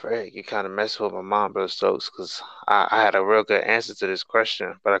Fred, you kind of messed with my mom, Brother Stokes, because I had a real good answer to this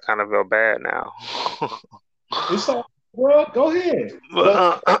question, but I kind of feel bad now. It's all, bro, go ahead.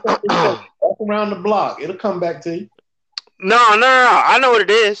 But, walk around the block. It'll come back to you. No. I know what it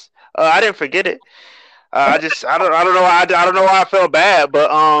is. I didn't forget it. I don't know why I don't know why I felt bad, but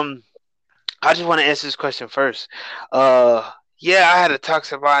I just want to answer this question first. Yeah, I had a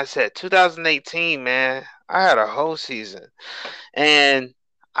toxic mindset. 2018, man, I had a whole season, and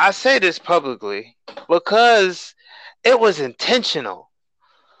I say this publicly because it was intentional.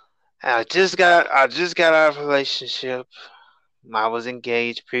 I just got out of a relationship. I was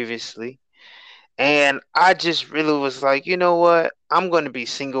engaged previously, and I just really was like, you know what? I'm going to be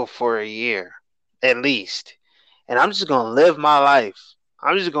single for a year at least, and I'm just going to live my life.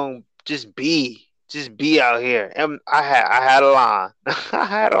 I'm just going to just be out here. And I had a line. I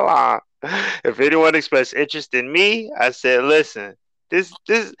had a line. If anyone expressed interest in me, I said, listen, this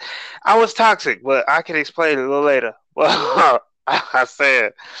I was toxic, but I can explain it a little later. Well, I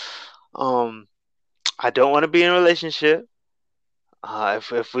said, um, I don't want to be in a relationship.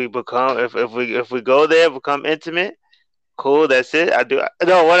 If we become if we go there, become intimate, cool. That's it. I do.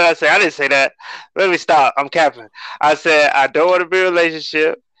 No, what did I say? I didn't say that. Let me stop. I'm capping. I said I don't want to be in a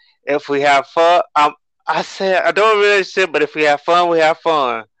relationship. If we have fun, I said I don't want a relationship, but if we have fun, we have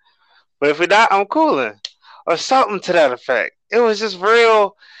fun. But if we're not, I'm cooling, or something to that effect. It was just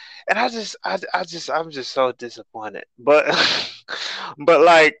real, and I'm just so disappointed. But, but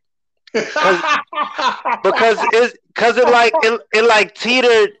like, cause because it like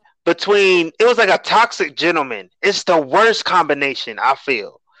teetered between. It was like a toxic gentleman. It's the worst combination. I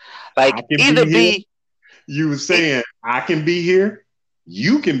feel I like can either be here. be. You were e- saying I can be here,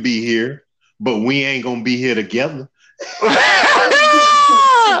 you can be here, but we ain't gonna be here together.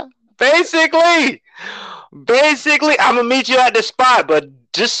 basically, basically, I'm gonna meet you at the spot, but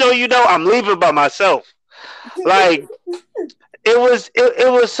just so you know, I'm leaving by myself. Like it was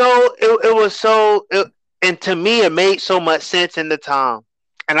so it was so and to me it made so much sense in the time,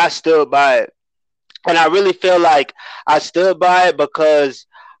 and I stood by it. And I really feel like I stood by it because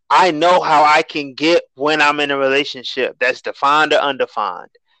I know how I can get when I'm in a relationship that's defined or undefined.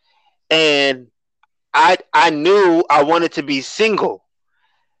 And I knew I wanted to be single.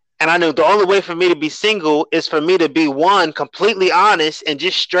 And I knew the only way for me to be single is for me to be one completely honest and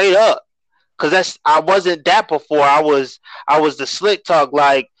just straight up. Cause I wasn't that before. I was the slick talk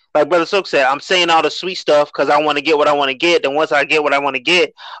like Brother Sook said. I'm saying all the sweet stuff because I want to get what I want to get. Then once I get what I want to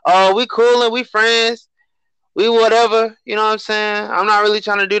get, oh, we cool and we friends, we whatever. You know what I'm saying? I'm not really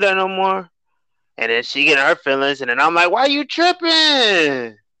trying to do that no more. And then she getting her feelings, and then I'm like, why you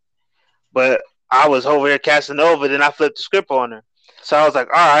tripping? But I was over here casting over. Then I flipped the script on her. So I was like,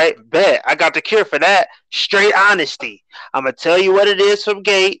 all right, bet. I got the cure for that. Straight honesty. I'm going to tell you what it is from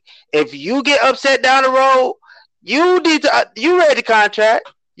gate. If you get upset down the road, you need to, you read the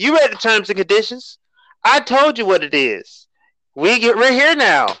contract. You read the terms and conditions. I told you what it is. We're here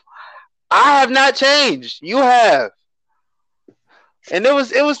now. I have not changed. You have. And it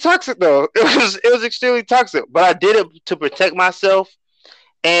was toxic though. It was extremely toxic. But I did it to protect myself.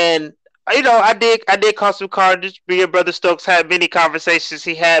 And you know, I did cause some carnage. Me and Brother Stokes had many conversations.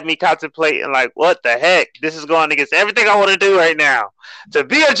 He had me contemplating like, what the heck? This is going against everything I want to do right now. To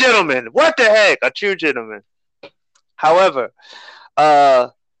be a gentleman. What the heck? A true gentleman. However, uh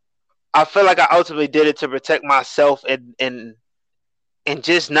I feel like I ultimately did it to protect myself and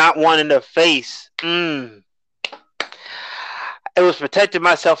just not wanting to face it was protecting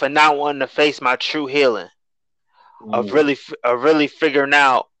myself and not wanting to face my true healing Mm. of really figuring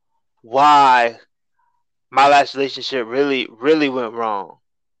out why my last relationship really went wrong.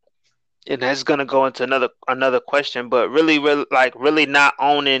 And that's gonna go into another question, but really like really not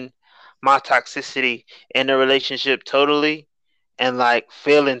owning my toxicity in the relationship totally, and like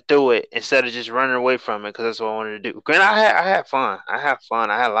feeling through it instead of just running away from it because that's what I wanted to do. Granted, I had fun. I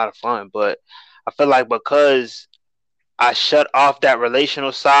had a lot of fun, but I feel like because I shut off that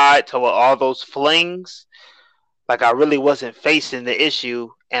relational side to all those flings, like I really wasn't facing the issue.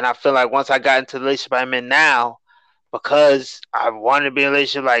 And I feel like once I got into the relationship I'm in now, because I wanted to be in a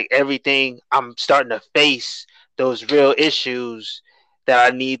relationship, like everything, I'm starting to face those real issues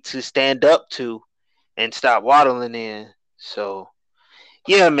that I need to stand up to and stop waddling in. So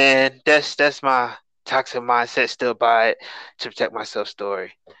yeah, man, that's my toxic mindset still by it to protect myself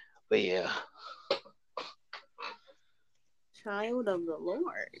story. But yeah. Child of the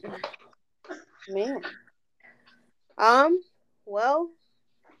Lord, man. Um, well,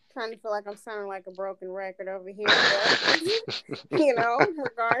 kind of feel like I'm sounding like a broken record over here, but in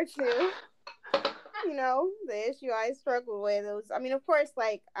regard to the issue I struggle with, it was, I mean, of course,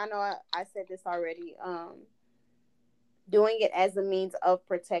 like I know I said this already. Doing it as a means of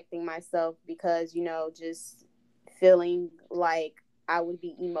protecting myself because just feeling like I would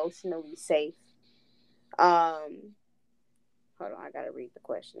be emotionally safe. Um, hold on, I gotta read the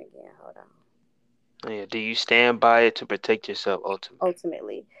question again. Hold on. Yeah, do you stand by it to protect yourself ultimately?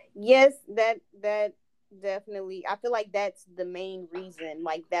 Ultimately, yes, that definitely. I feel like that's the main reason.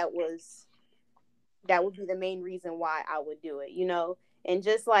 Like that would be the main reason why I would do it. And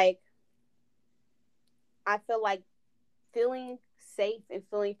just like I feel like feeling safe and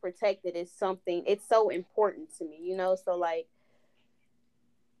feeling protected is something. It's so important to me. So like,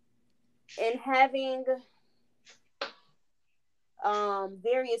 and having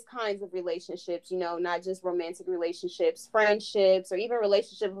various kinds of relationships, not just romantic relationships, friendships, or even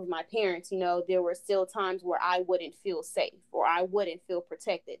relationships with my parents. There were still times where I wouldn't feel safe or I wouldn't feel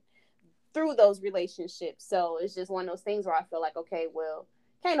protected through those relationships. So it's just one of those things where I feel like, okay, well,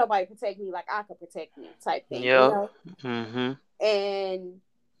 can't nobody protect me like I could protect me type thing, Yeah. Mm-hmm. and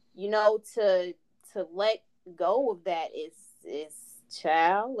to let go of that is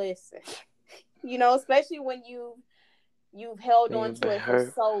child, listen. Especially when you've held When on you've to been it for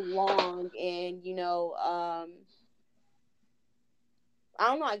hurt. so long, and I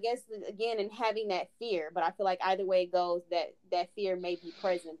don't know. I guess again, in having that fear, but I feel like either way it goes, that fear may be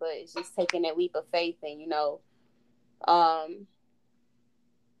present, but it's just taking that leap of faith and um,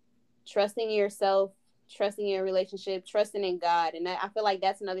 trusting in yourself, trusting in your relationship, trusting in God, and I feel like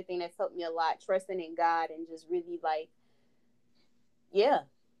that's another thing that's helped me a lot. Trusting in God and just really like, yeah,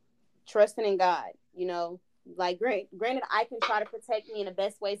 trusting in God. Like granted, I can try to protect me in the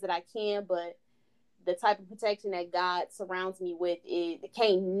best ways that I can, but the type of protection that God surrounds me with, it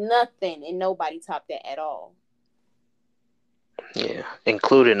can't nothing and nobody top that at all. Yeah,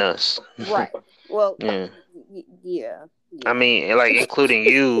 including us. Right. Well, Yeah. yeah. I mean, like including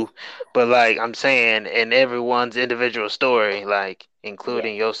you, but like I'm saying, in everyone's individual story, like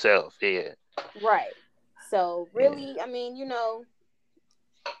including yourself. Yeah. Right. So really, Yeah. I mean,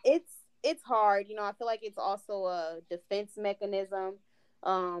 it's hard. I feel like it's also a defense mechanism,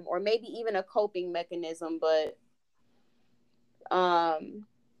 or maybe even a coping mechanism, but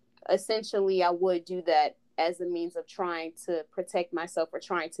essentially I would do that as a means of trying to protect myself or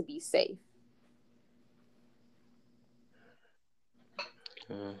trying to be safe.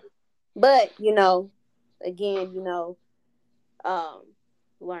 But, again, um,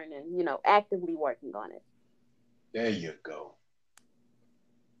 learning, actively working on it. There you go.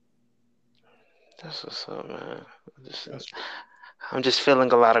 That's what's up, man. I'm just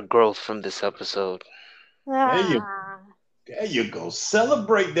feeling a lot of growth from this episode. There you go.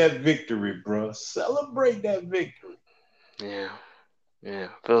 Celebrate that victory, bro. Celebrate that victory. Yeah. Yeah.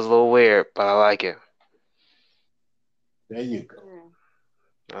 Feels a little weird, but I like it. There you go.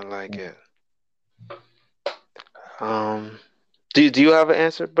 I like it. Do you have an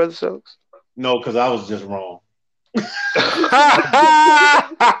answer, Brother Stokes? No, because I was just wrong. I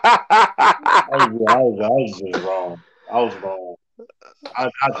was just wrong. I was wrong. I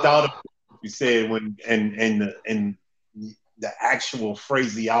thought of what you said when and the actual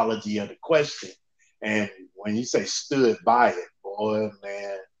phraseology of the question, and when you say stood by it, boy,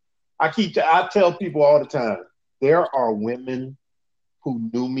 man, I tell people all the time, there are women who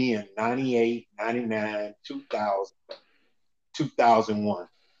knew me in 98, 99, 2000, 2001.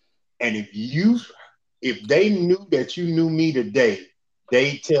 And if they knew that you knew me today,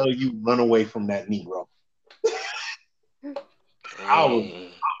 they tell you run away from that Negro. I was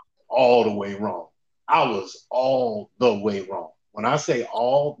all the way wrong. I was all the way wrong. When I say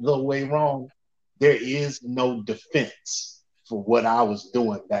all the way wrong, there is no defense for what I was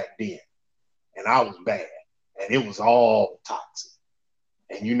doing back then. And I was bad. And it was all toxic.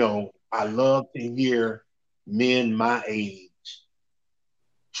 And I love to hear men my age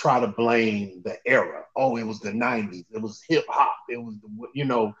try to blame the era. Oh, it was the 90s. It was hip hop. It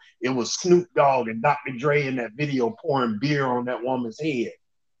was Snoop Dogg and Dr. Dre in that video pouring beer on that woman's head.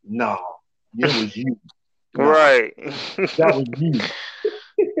 No, it was you. Nah, right. that was you.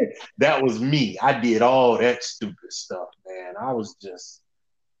 That was me. I did all that stupid stuff, man. I was just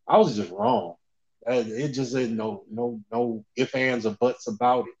wrong. It just ain't no ifs, ands, or buts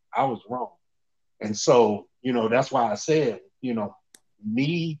about it. I was wrong. And so, that's why I said,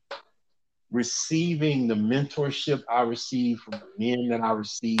 me receiving the mentorship I received from the men that I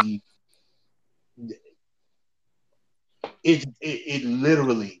received, it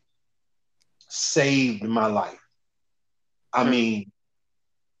literally saved my life. I mean,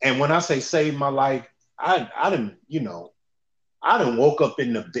 and when I say saved my life, I didn't woke up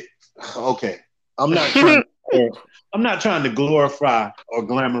in the okay. I'm not trying to glorify or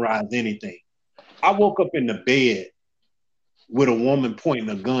glamorize anything. I woke up in the bed with a woman pointing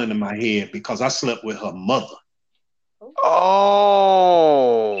a gun to my head because I slept with her mother.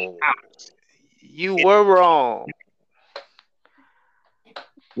 Oh, you were wrong.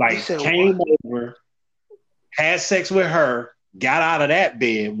 Like, came over, had sex with her, got out of that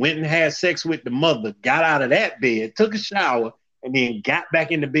bed, went and had sex with the mother, got out of that bed, took a shower, and then got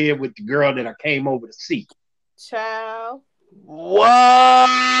back in the bed with the girl that I came over to see. Child.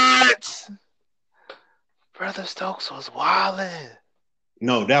 What? Brother Stokes was wildin'.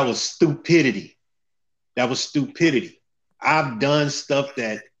 No, that was stupidity. That was stupidity. I've done stuff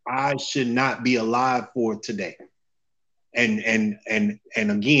that I should not be alive for today. And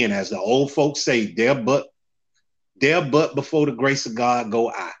again, as the old folks say, their butt before the grace of God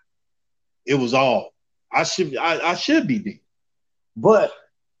go I. It was all. I should be dead. But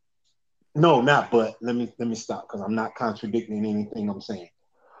no, not but. Let me stop because I'm not contradicting anything I'm saying.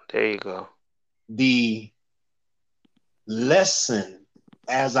 There you go. The lesson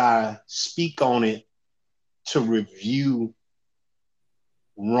as I speak on it to review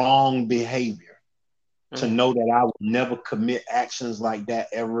wrong behavior, to know that I will never commit actions like that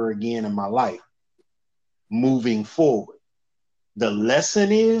ever again in my life moving forward. The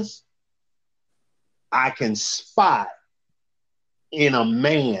lesson is I can spot in a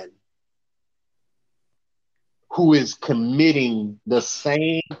man who is committing the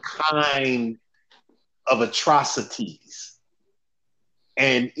same kind of atrocities.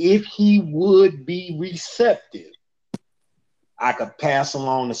 And if he would be receptive, I could pass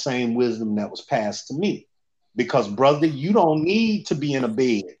along the same wisdom that was passed to me. Because, brother, you don't need to be in a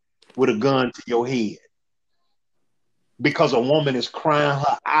bed with a gun to your head because a woman is crying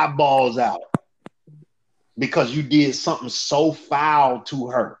her eyeballs out because you did something so foul to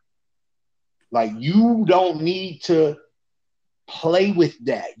her. Like, you don't need to play with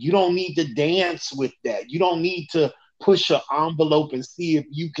that. You don't need to dance with that. You don't need to push an envelope and see if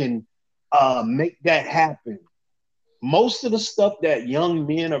you can make that happen. Most of the stuff that young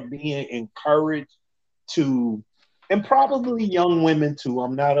men are being encouraged to, and probably young women too.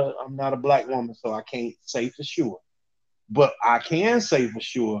 I'm not a black woman, so I can't say for sure. But I can say for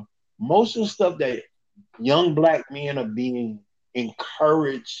sure, most of the stuff that young black men are being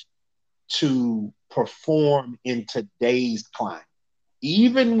encouraged to perform in today's climate,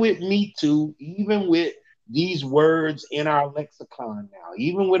 even with Me Too, even with these words in our lexicon now,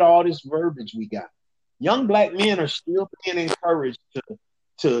 even with all this verbiage we got, young black men are still being encouraged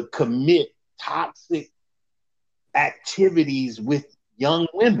to commit toxic activities with young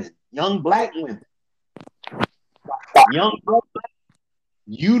women, young black women, young brother.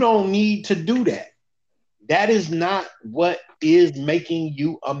 You don't need to do that. That is not what is making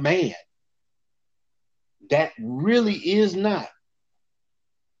you a man. That really is not.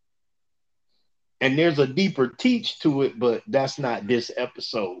 And there's a deeper teach to it, but that's not this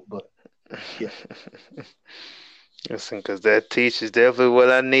episode. But yeah. Listen, because that teach is definitely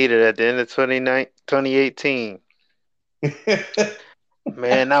what I needed at the end of 2018.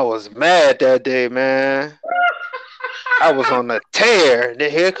 Man, I was mad that day, man. I was on a tear.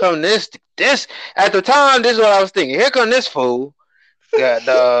 Then here come this. At the time, this is what I was thinking. Here come this fool.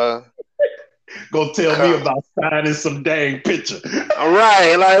 Got Go tell me about signing some dang picture. All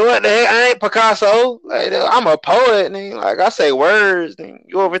right, like what the heck? I ain't Picasso. Like, I'm a poet. And, like I say words. And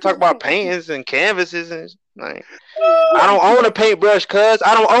you over here talk about paintings and canvases and like. I don't own a paintbrush, cuz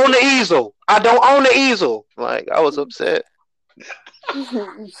I don't own the easel. I don't own the easel. Like I was upset.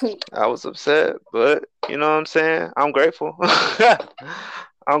 I was upset, but you know what I'm saying? I'm grateful.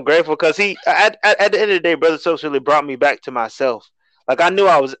 I'm grateful because he at the end of the day, Brother Stokes really brought me back to myself. Like I knew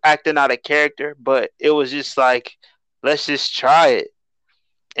I was acting out of character, but it was just like, let's just try it.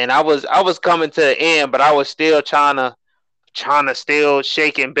 And I was coming to the end, but I was still trying to still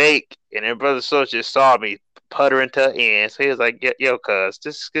shake and bake. And then Brother Stokes just saw me puttering to the end, so he was like, "Yo, cuz,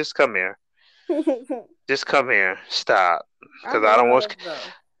 just come here, just come here, stop." Because I don't want,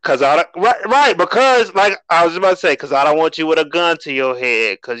 because I don't, right, because like I was about to say, because I don't want you with a gun to your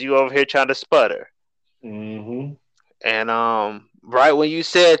head, because you over here trying to sputter. Mm-hmm. And right when you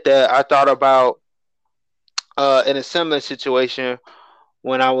said that, I thought about in a similar situation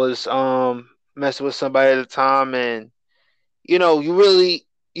when I was messing with somebody at the time, and you really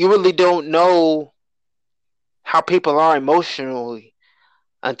don't know how people are emotionally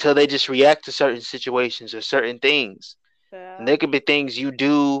until they just react to certain situations or certain things. And there could be things you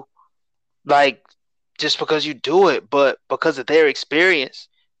do like just because you do it, but because of their experience,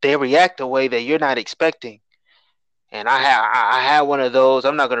 they react a way that you're not expecting. And I had one of those.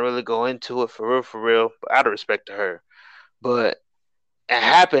 I'm not gonna really go into it for real, but out of respect to her. But it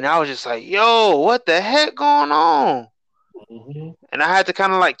happened. I was just like, yo, what the heck going on? Mm-hmm. And I had to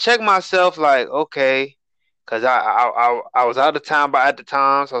kind of like check myself, like, okay, because I was out of town by at the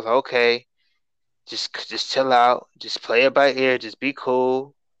time, so I was like, okay, just chill out, just play it by ear, just be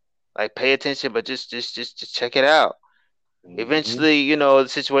cool, like pay attention, but just check it out. Mm-hmm. Eventually, the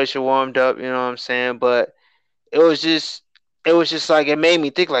situation warmed up, you know what I'm saying? But it was just like it made me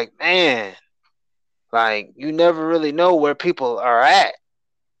think like, man, like you never really know where people are at,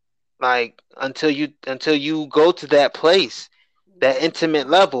 like until you go to that place, that intimate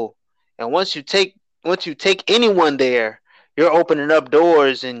level. And once you take anyone there, you're opening up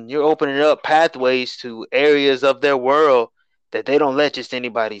doors and you're opening up pathways to areas of their world that they don't let just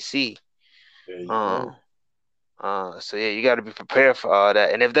anybody see. There you Uh, go. so yeah, you got to be prepared for all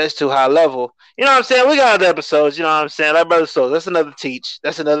that. And if that's too high level, you know what I'm saying? We got other episodes. You know what I'm saying? Like brother, so that's another teach.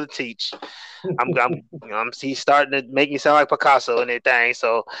 That's another teach. He's starting to make me sound like Picasso and everything.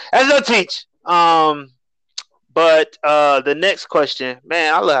 So that's another teach. But the next question,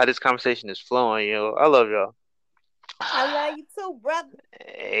 man, I love how this conversation is flowing. I love y'all. I love you too, brother.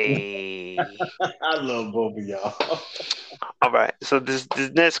 Hey. I love both of y'all. All right. So this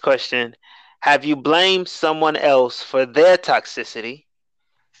next question, Have you blamed someone else for their toxicity?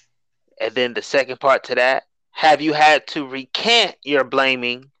 And then the second part to that, have you had to recant your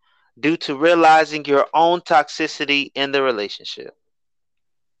blaming due to realizing your own toxicity in the relationship?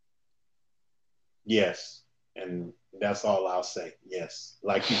 Yes. And that's all I'll say. Yes.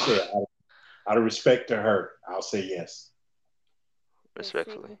 Like you said, out of respect to her, I'll say yes. Let's see.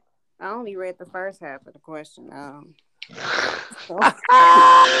 Respectfully. I only read the first half of the question. So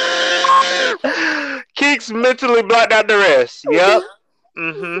Keeks mentally blocked out the rest. Yep.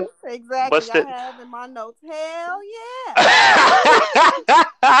 Mm-hmm. exactly, What's I the have in my notes. Hell yeah.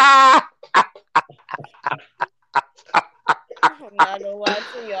 I'm not gonna lie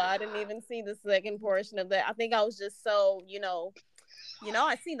to y'all. I didn't even see the second portion of that. I think I was just so, I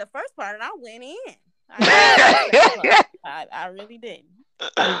seen the first part and I went in. I really didn't.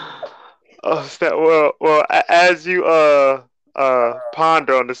 Oh, well. As you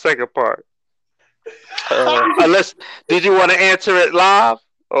ponder on the second part, unless did you want to answer it live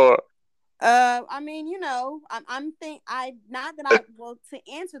or? I mean, I'm not that I well to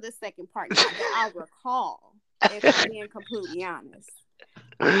answer the second part, not that I recall, if I'm being completely honest.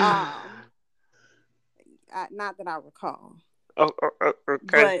 Not that I recall. Okay.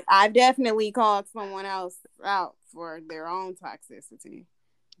 But I definitely called someone else out for their own toxicity.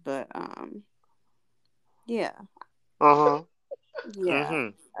 But yeah. Uh-huh. Yeah.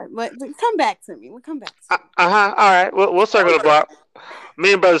 Mm-hmm. But come back to me. We'll come back to me. Uh-huh. All right. We'll circle the block.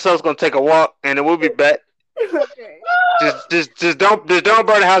 Me and Brother Soul's gonna take a walk and then we'll be back. Okay. Just don't burn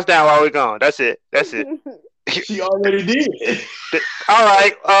the house down while we're gone. That's it. She already did. All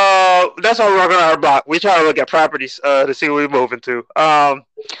right. That's why we're working on our block. We try to look at properties to see where we're moving to.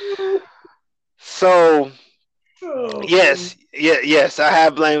 So yes, I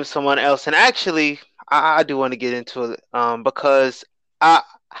have blamed someone else, and actually, I do want to get into it. Because I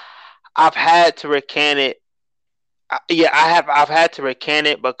I've had to recant it. Yeah, I've had to recant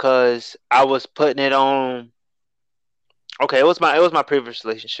it because I was putting it on. Okay, it was my previous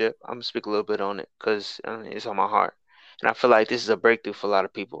relationship. I'm gonna speak a little bit on it because it's on my heart, and I feel like this is a breakthrough for a lot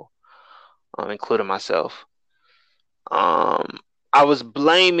of people, including myself. Um, I was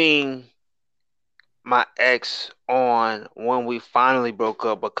blaming my ex on when we finally broke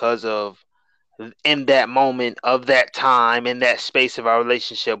up because of in that moment of that time in that space of our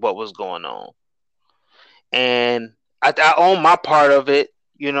relationship what was going on, and I own my part of it.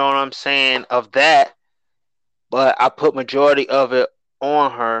 You know what I'm saying of that, but I put majority of it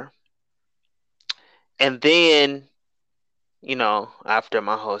on her, and then after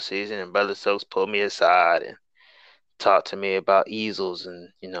my whole season, and Brother Stokes pulled me aside and talked to me about easels and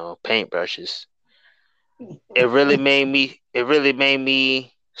paintbrushes. It really made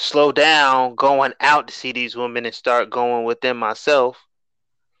me slow down going out to see these women and start going within myself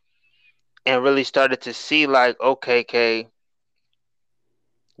and really started to see like, okay, Kay,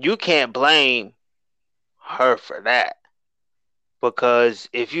 you can't blame her for that. Because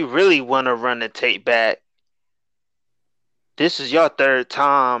if you really want to run the tape back, this is your third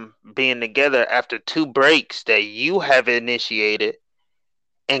time being together after two breaks that you have initiated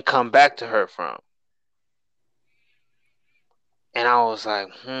and come back to her from. And I was like,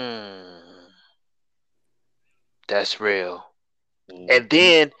 that's real. And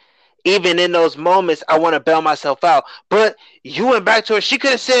then, even in those moments, I want to bail myself out. But you went back to her. She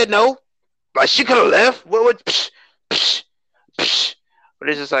could have said no. Like, she could have left. What? Psh. But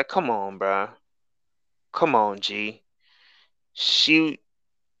it's just like, come on, bro. Come on, G. She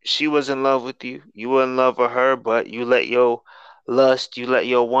was in love with you. You were in love with her, but you let your lust, you let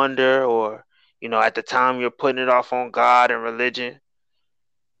your wonder, or at the time you're putting it off on God and religion.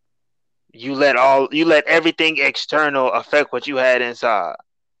 You let everything external affect what you had inside.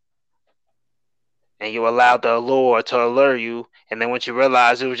 And you allowed the allure to allure you, and then once you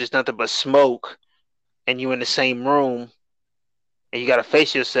realize it was just nothing but smoke, and you in the same room, and you got to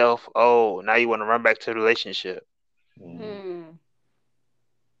face yourself. Oh, now you want to run back to the relationship.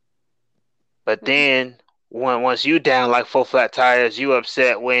 But then once you down like four flat tires, you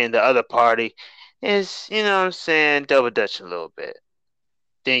upset when the other party is, what I'm saying, double dutching a little bit.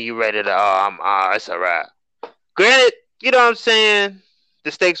 Then you ready to, it's all right. Granted, you know what I'm saying,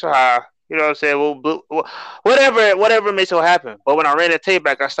 the stakes were high. You know what I'm saying? Well, whatever may so happen. But when I ran the tape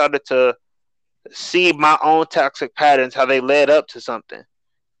back, I started to see my own toxic patterns, how they led up to something.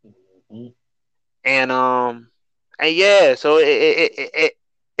 And yeah, so it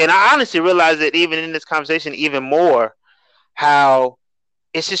and I honestly realized that even in this conversation, even more, how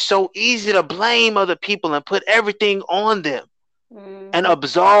it's just so easy to blame other people and put everything on them and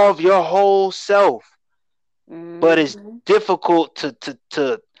absolve your whole self. But it's difficult to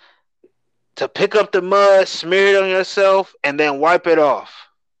to pick up the mud, smear it on yourself, and then wipe it off.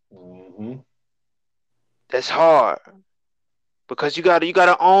 Mm-hmm. That's hard because you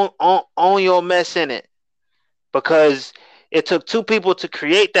gotta own your mess in it, because it took two people to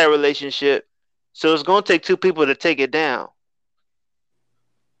create that relationship, so it's gonna take two people to take it down.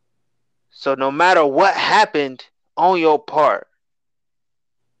 So no matter what happened, own your part.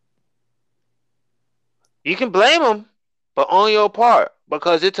 You can blame them, but own your part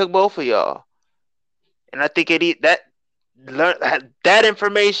because it took both of y'all. And I think that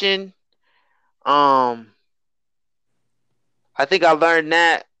information. Um, I think I learned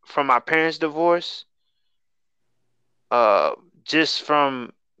that from my parents' divorce. Uh, just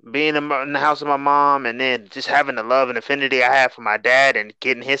from being in the house with my mom, and then just having the love and affinity I had for my dad, and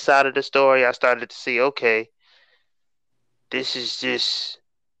getting his side of the story, I started to see, okay, this is just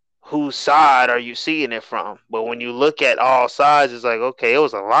whose side are you seeing it from? But when you look at all sides, it's like, okay, it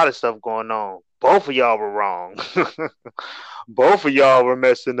was a lot of stuff going on. Both of y'all were wrong. Both of y'all were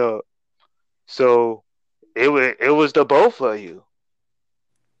messing up. So it was the both of you.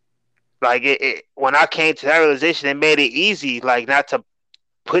 Like when I came to that realization, it made it easy, like not to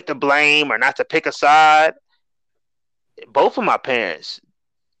put the blame or not to pick a side. Both of my parents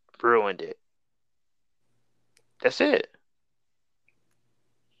ruined it. That's it.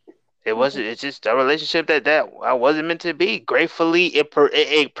 It wasn't. It's just a relationship that I wasn't meant to be. Gratefully,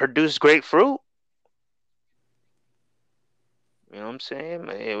 it produced great fruit. You know what I'm saying?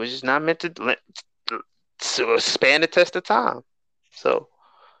 It was just not meant to span the test of time. So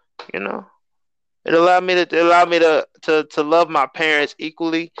you know, it allowed me to love my parents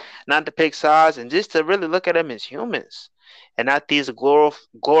equally, not to pick sides, and just to really look at them as humans, and not these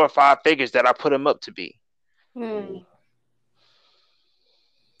glorified figures that I put them up to be. Hmm.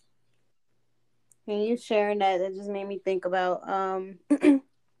 And you sharing that just made me think about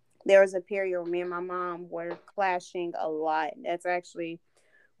there was a period where me and my mom were clashing a lot. That's actually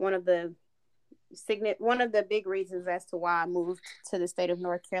one of the one of the big reasons as to why I moved to the state of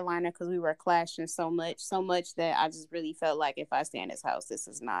North Carolina, because we were clashing so much that I just really felt like if I stay in this house, this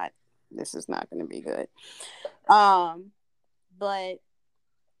is not going to be good. But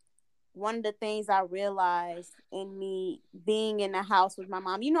one of the things I realized in me being in the house with my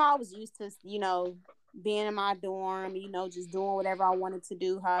mom, I was used to, being in my dorm, just doing whatever I wanted to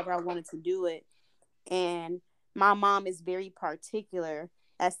do, however I wanted to do it. And my mom is very particular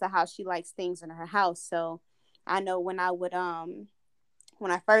as to how she likes things in her house. So I know when I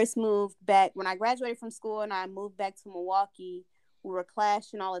first moved back, when I graduated from school and I moved back to Milwaukee, we were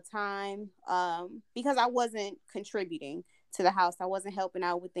clashing all the time because I wasn't contributing to the house. I wasn't helping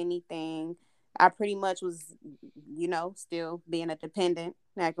out with anything. I pretty much was, still being a dependent,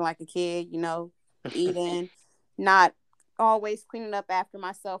 acting like a kid, eating, not always cleaning up after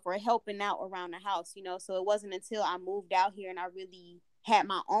myself or helping out around the house, So it wasn't until I moved out here and I really had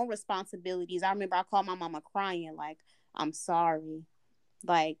my own responsibilities. I remember I called my mama crying, like, I'm sorry.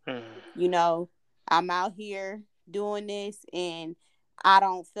 Like, I'm out here doing this and I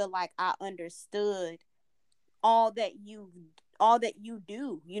don't feel like I understood all that you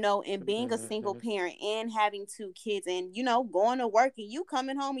do, and being a single parent and having two kids and, going to work and you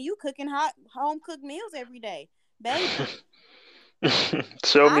coming home and you cooking hot home cooked meals every day. Baby,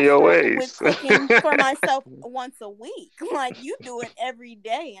 Show me I your struggle with ways. cooking for myself once a week. Like, you do it every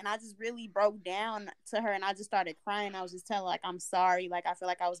day. And I just really broke down to her and I just started crying. I was just telling her, like, I'm sorry. Like, I feel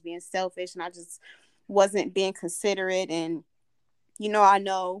like I was being selfish and I just wasn't being considerate. And, I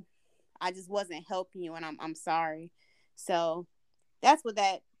know I just wasn't helping you and I'm sorry. So that's what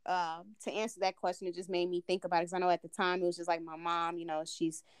that, to answer that question, it just made me think about it. Because I know at the time it was just like my mom,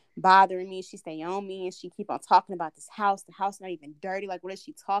 she's bothering me. She stay on me and she keep on talking about this house. The house not even dirty. Like, what is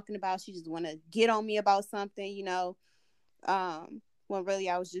she talking about? She just want to get on me about something, when really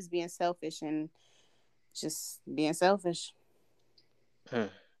I was just being selfish and just being selfish. Mm.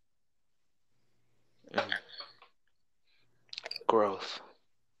 Growth.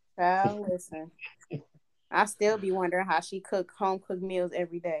 Listen. I still be wondering how she cook home cooked meals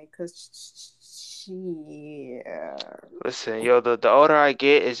every day, cause Listen, yo, the older I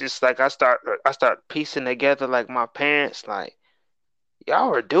get, it's just like I start piecing together like my parents, like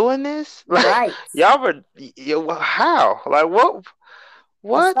y'all were doing this, like right y'all were, how, like for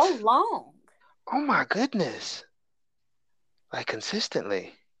so what? long Oh my goodness, like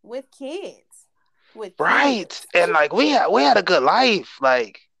consistently, with kids, right? And like we had a good life,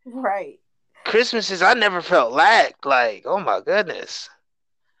 like right. Christmases I never felt lack, like oh my goodness.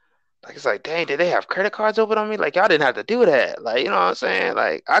 Like it's like, dang, did they have credit cards open on me? Like y'all didn't have to do that. Like, you know what I'm saying?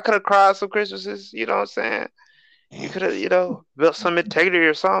 Like I could have cried some Christmases, you know what I'm saying? You could have, built some integrity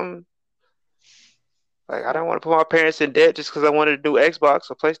or something. Like I don't want to put my parents in debt just because I wanted to do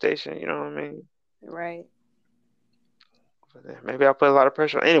Xbox or PlayStation. You know what I mean? Right. Maybe I put a lot of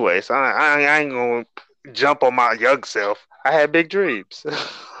pressure. Anyways, I ain't gonna jump on my young self. I had big dreams,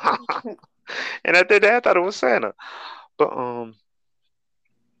 and at the day I thought it was Santa. But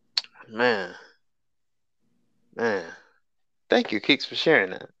man, man, thank you, Keeks, for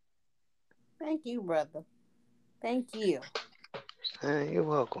sharing that. Thank you, brother. Thank you. Hey, you're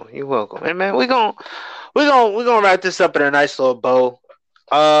welcome. You're welcome. Hey man, we gonna wrap this up in a nice little bow.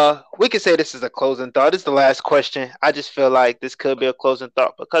 We could say this is a closing thought. This is the last question. I just feel like this could be a closing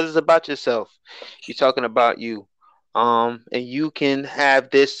thought because it's about yourself. You're talking about you. And you can have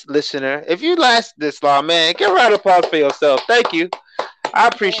this listener. If you last this long, man, give a round of applause for yourself. Thank you. I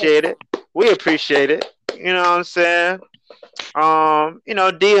appreciate it. We appreciate it. You know what I'm saying?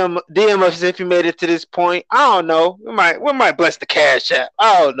 DM us if you made it to this point. I don't know. We might bless the cash app.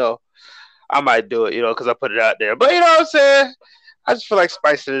 I don't know. I might do it, because I put it out there. But you know what I'm saying? I just feel like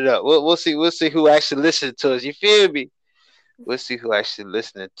spicing it up. We'll see. We'll see who actually listens to us. You feel me? We'll see who actually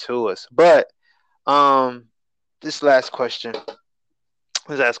listening to us. But um, this last question.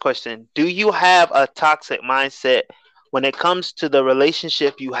 This last question. Do you have a toxic mindset when it comes to the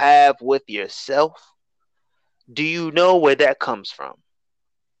relationship you have with yourself? Do you know where that comes from?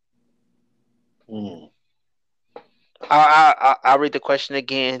 Mm. I'll read the question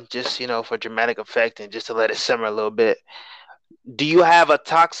again, just for dramatic effect and just to let it simmer a little bit. Do you have a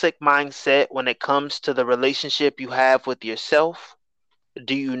toxic mindset when it comes to the relationship you have with yourself?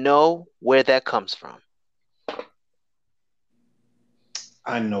 Do you know where that comes from?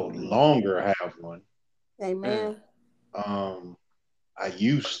 I no longer have one. Amen. Um, I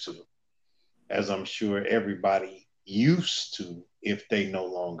used to, as I'm sure everybody used to, if they no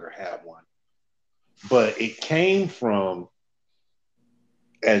longer have one. But it came from,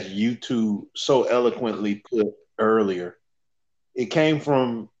 as you two so eloquently put earlier, it came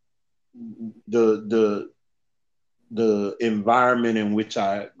from the the the environment in which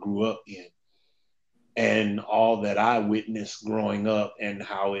I grew up in and all that I witnessed growing up and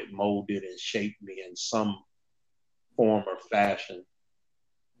how it molded and shaped me in some form or fashion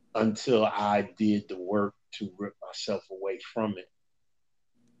until I did the work to rip myself away from it.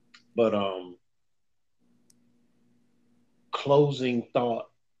 But closing thought,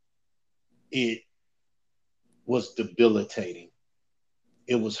 it was debilitating.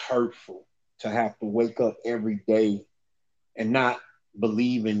 It was hurtful to have to wake up every day and not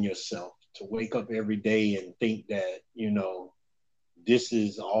believe in yourself, to wake up every day and think that, this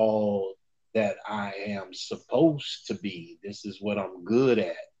is all that I am supposed to be. This is what I'm good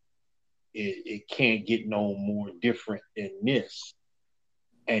at. It can't get no more different than this.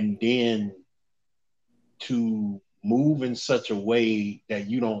 And then to move in such a way that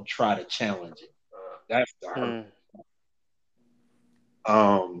you don't try to challenge it. That's the hurt.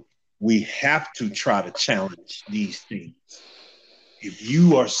 Mm. We have to try to challenge these things. If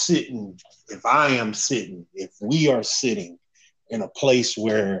you are sitting, if I am sitting, if we are sitting in a place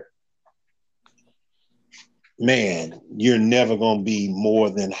where, man, you're never going to be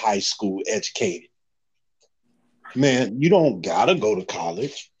more than high school educated. Man, you don't got to go to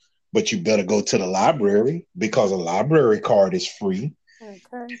college, but you better go to the library because a library card is free.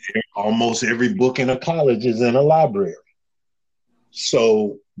 Okay. Almost every book in a college is in a library.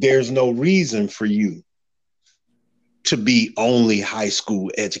 So there's no reason for you to be only high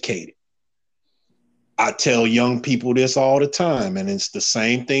school educated. I tell young people this all the time, and it's the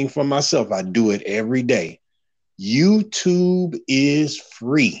same thing for myself. I do it every day. YouTube is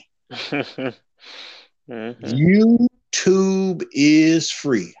free. YouTube is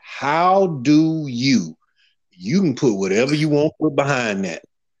free. How do you? You can put whatever you want put behind that.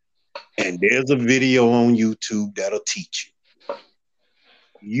 And there's a video on YouTube that'll teach you.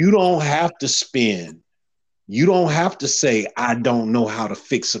 You don't have to spend. You don't have to say, I don't know how to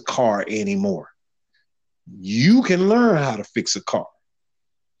fix a car anymore. You can learn how to fix a car.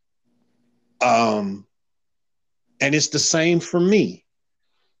 And it's the same for me.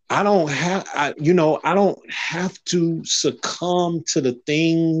 I don't have to succumb to the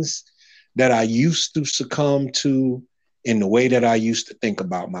things that I used to succumb to in the way that I used to think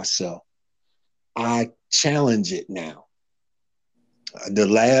about myself. I challenge it now. The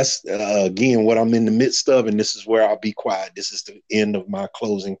last, again, what I'm in the midst of, and this is where I'll be quiet. This is the end of my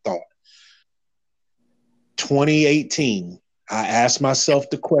closing thought. 2018, I asked myself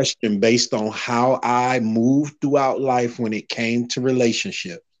the question based on how I moved throughout life when it came to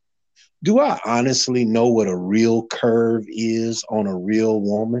relationships. Do I honestly know what a real curve is on a real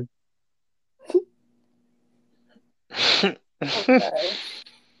woman? Okay.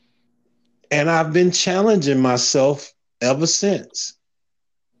 And I've been challenging myself ever since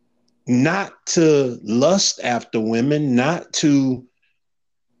not to lust after women, not to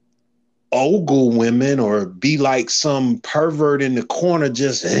ogle women or be like some pervert in the corner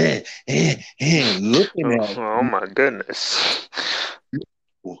just looking at Oh my goodness.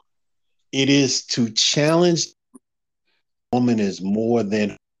 you. It is to challenge a woman is more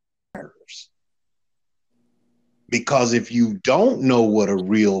than hers. Because if you don't know what a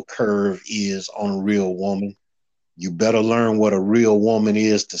real curve is on a real woman, you better learn what a real woman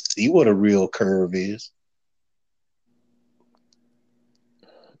is to see what a real curve is.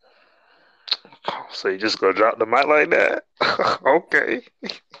 So you just gonna drop the mic like that? Okay.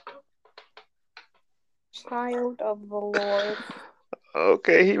 Child of the Lord.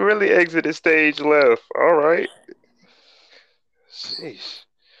 Okay, he really exited stage left. All right. Sheesh.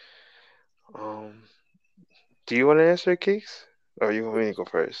 Um, do you want to answer, Keeks? Or you want me to go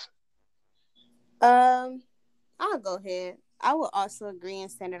first? I'll go ahead. I would also agree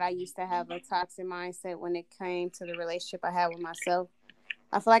and say that I used to have a toxic mindset when it came to the relationship I had with myself.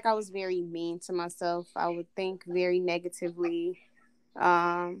 I feel like I was very mean to myself. I would think very negatively,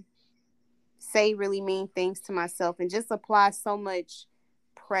 um, say really mean things to myself, and just apply so much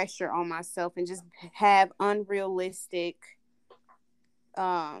pressure on myself, and just have um,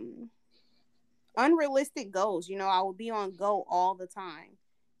 unrealistic goals. You know, I would be on go all the time.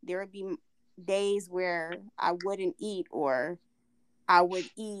 There would be days where I wouldn't eat, or I would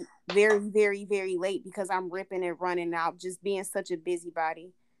eat very, very, very late because I'm ripping and running out, just being such a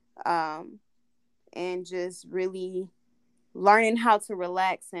busybody. Um, and just really learning how to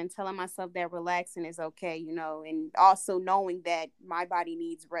relax and telling myself that relaxing is okay, you know, and also knowing that my body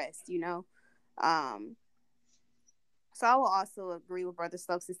needs rest, you know. Um, so I will also agree with Brother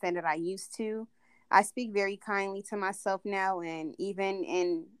Stokes and say that I used to. I speak very kindly to myself now, and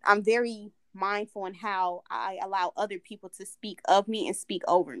I'm very mindful in how I allow other people to speak of me and speak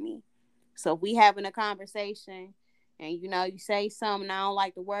over me. So if we having a conversation and you know you say something, I don't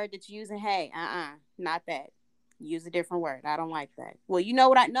like the word that you're using, hey, not that. Use a different word. I don't like that. Well, you know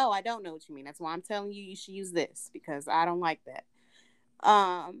what I know. I don't know what you mean. That's why I'm telling you should use this because I don't like that.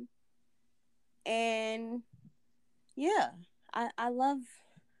 And yeah, I love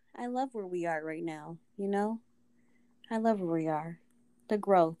where we are right now, you know? I love where we are. The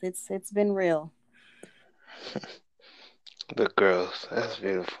growth. It's been real. The girls. That's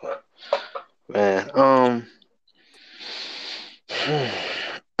beautiful. Man,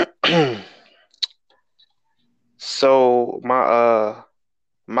 so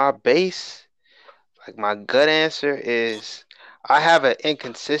my base, like my gut answer is I have an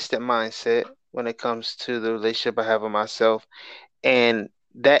inconsistent mindset when it comes to the relationship I have with myself, and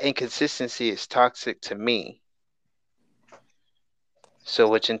that inconsistency is toxic to me. So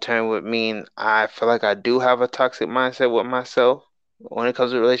which in turn would mean I feel like I do have a toxic mindset with myself when it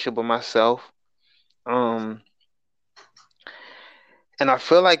comes to relationship with myself. Um and I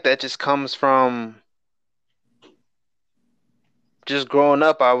feel like that just comes from just growing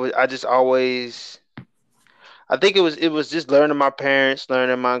up. I just always, I think it was just learning my parents,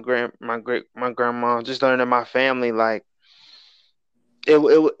 learning my grandma, just learning my family. Like it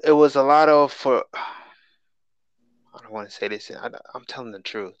was a lot of for. I don't want to say this. I'm telling the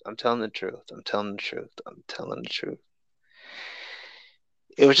truth. I'm telling the truth. I'm telling the truth. I'm telling the truth.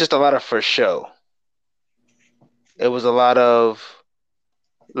 It was just a lot of for show. It was a lot of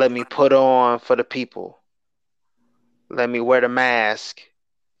let me put on for the people. Let me wear the mask.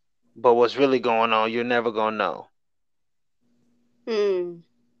 But what's really going on, you're never gonna know. Hmm.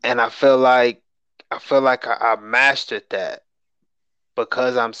 And I feel like I mastered that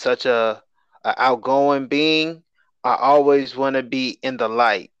because I'm such a outgoing being. I always want to be in the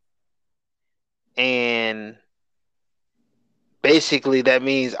light, and basically that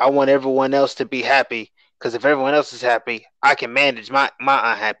means I want everyone else to be happy. Because if everyone else is happy, I can manage my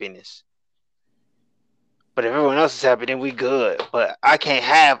unhappiness. But if everyone else is happy, then we good. But I can't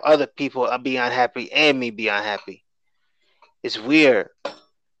have other people be unhappy and me be unhappy. It's weird,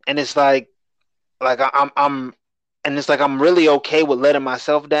 and it's like I'm and it's like I'm really okay with letting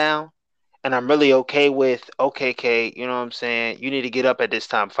myself down, and I'm really okay with okay, Kate, you know what I'm saying? You need to get up at this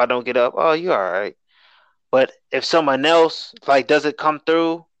time. If I don't get up, oh, you all right. But if someone else like doesn't come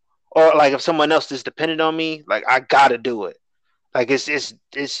through, or like if someone else is dependent on me, like I gotta do it. Like it's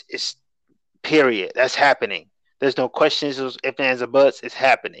period. That's happening. There's no questions, if ands or buts. It's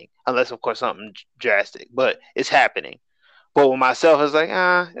happening, unless of course something drastic. But it's happening. But with myself, it's like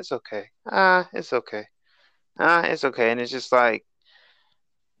it's okay. It's okay. It's okay. And it's just like,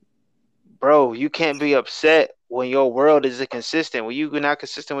 bro, you can't be upset when your world is inconsistent, when you're not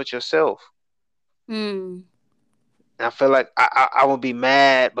consistent with yourself. Mm. And I feel like I would be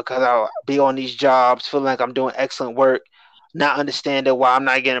mad because I'll be on these jobs, feeling like I'm doing excellent work, not understanding why I'm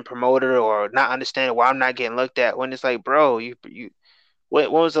not getting promoted or not understanding why I'm not getting looked at. When it's like, bro,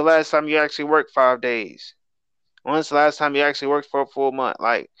 when was the last time you actually worked 5 days? When's the last time you actually worked for a full month?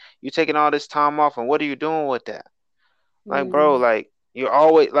 Like, you taking all this time off, and what are you doing with that? Like, bro, Mm. like you're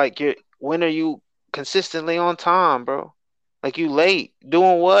always like you're. When are you consistently on time, bro? Like you late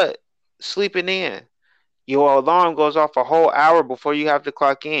doing what? Sleeping in. Your alarm goes off a whole hour before you have to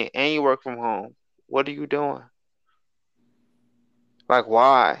clock in, and you work from home. What are you doing? Like,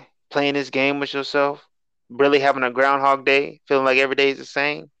 why? Playing this game with yourself? Really having a Groundhog Day? Feeling like every day is the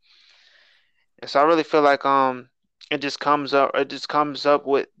same? And so I really feel like it just comes up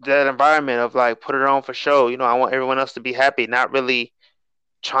with that environment of like put it on for show. I want everyone else to be happy, not really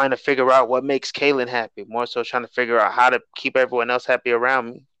trying to figure out what makes Kaylin happy. More so trying to figure out how to keep everyone else happy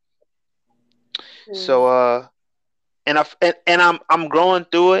around me. So Mm. I'm growing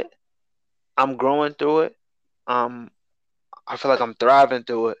through it. I'm growing through it. Um I feel like I'm thriving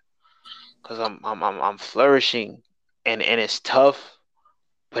through it because I'm flourishing, and it's tough,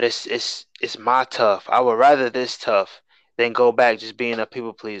 but it's my tough. I would rather this tough than go back just being a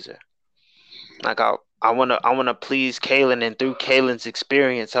people pleaser. Like I wanna please Kaylin, and through Kaylin's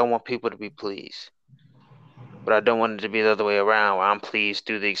experience, I want people to be pleased. But I don't want it to be the other way around, where I'm pleased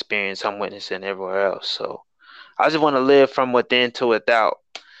through the experience I'm witnessing everywhere else. So I just want to live from within to without,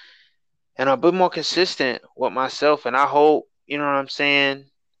 and I'll be more consistent with myself. And I hope, what I'm saying,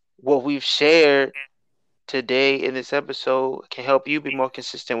 what we've shared today in this episode can help you be more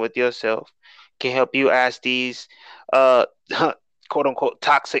consistent with yourself, can help you ask these uh quote unquote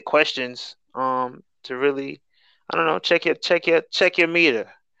toxic questions to really, I don't know, check your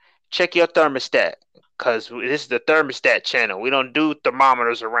meter, check your thermostat, cuz this is the thermostat channel. We don't do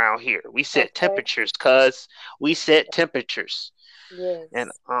thermometers around here. We set Okay. temperatures, cuz we set temperatures.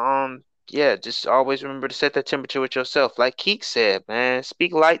 And Yes. yeah, just always remember to set that temperature with yourself. Like Keek said, man,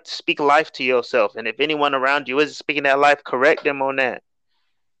 speak life to yourself. And if anyone around you isn't speaking that life, correct them on that.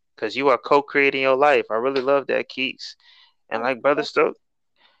 Cause you are co-creating your life. I really love that, Keeks. And like Brother Okay.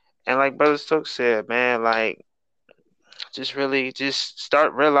 Stokes said, man, like just really just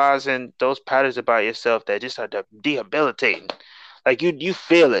start realizing those patterns about yourself that just are debilitating. Like you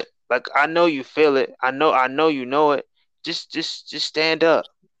feel it. Like I know you feel it. I know you know it. Just stand up.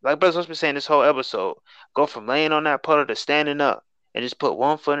 Like Brother Stokes been saying this whole episode. Go from laying on that puddle to standing up, and just put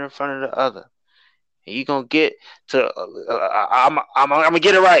one foot in front of the other. And you gonna get to. I'm gonna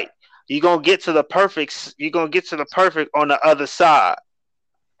get it right. You gonna get to the perfect. You gonna get to the perfect on the other side.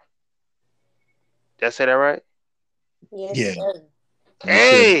 Did I say that right? Yes, Yeah, sir. you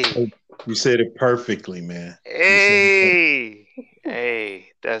said Hey, you said it perfectly, man. You said it hey,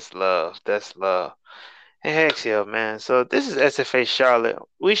 hey. That's love. That's love. Hey, heck yeah, man. So this is SFA Charlotte.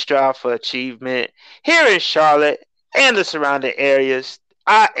 We strive for achievement here in Charlotte and the surrounding areas.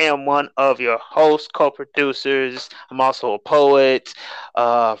 I am one of your hosts, co-producers. I'm also a poet,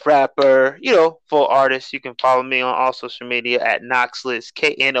 rapper, full artist. You can follow me on all social media at Knoxlist,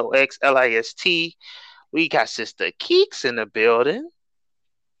 KNOXLIST. We got Sister Keeks in the building.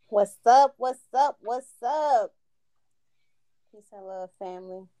 What's up? What's up? What's up? Peace and love,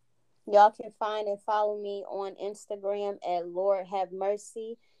 family. Y'all can find and follow me on Instagram at Lord Have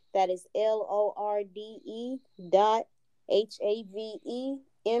Mercy. That is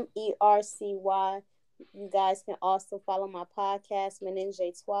LORDE.HAVEMERCY. You guys can also follow my podcast,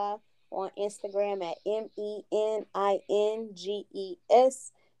 Meninge Toi, on Instagram at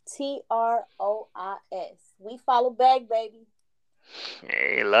MENINGESTROIS. We follow back, baby.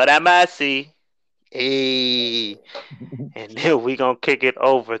 Hey, Lord have mercy. Hey. And then we gonna kick it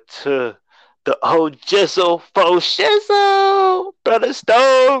over to the old Jizzle for Shizzle, Brother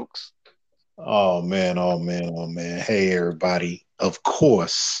Stokes. Oh man, oh man, oh man. Hey everybody. Of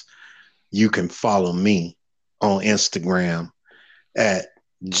course, you can follow me on Instagram at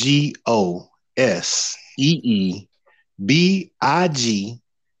GOSEEBIGBRUH.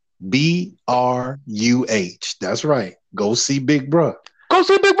 That's right. Go see Big Bruh. Go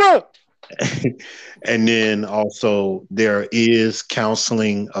see Big Bro. And then also there is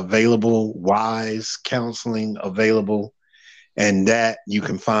counseling available, wise counseling available, and that you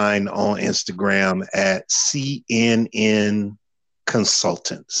can find on Instagram at CNN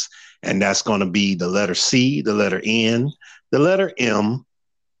Consultants. And that's going to be the letter C, the letter N, the letter M,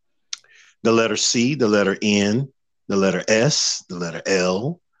 the letter C, the letter N, the letter S, the letter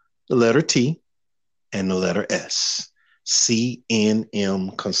L, the letter T, and the letter S.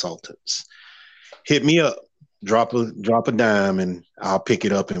 CNM Consultants. Hit me up, drop a dime, and I'll pick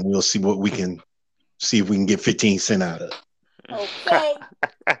it up, and we'll see what we can See if we can get 15 cents out of it. Okay.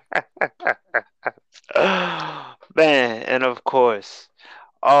 Man, and of course,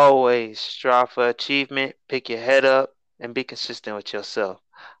 always strive for achievement, pick your head up, and be consistent with yourself.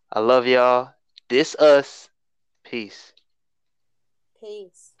 I love y'all. This us. Peace.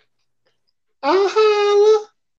 Peace. I'll holla.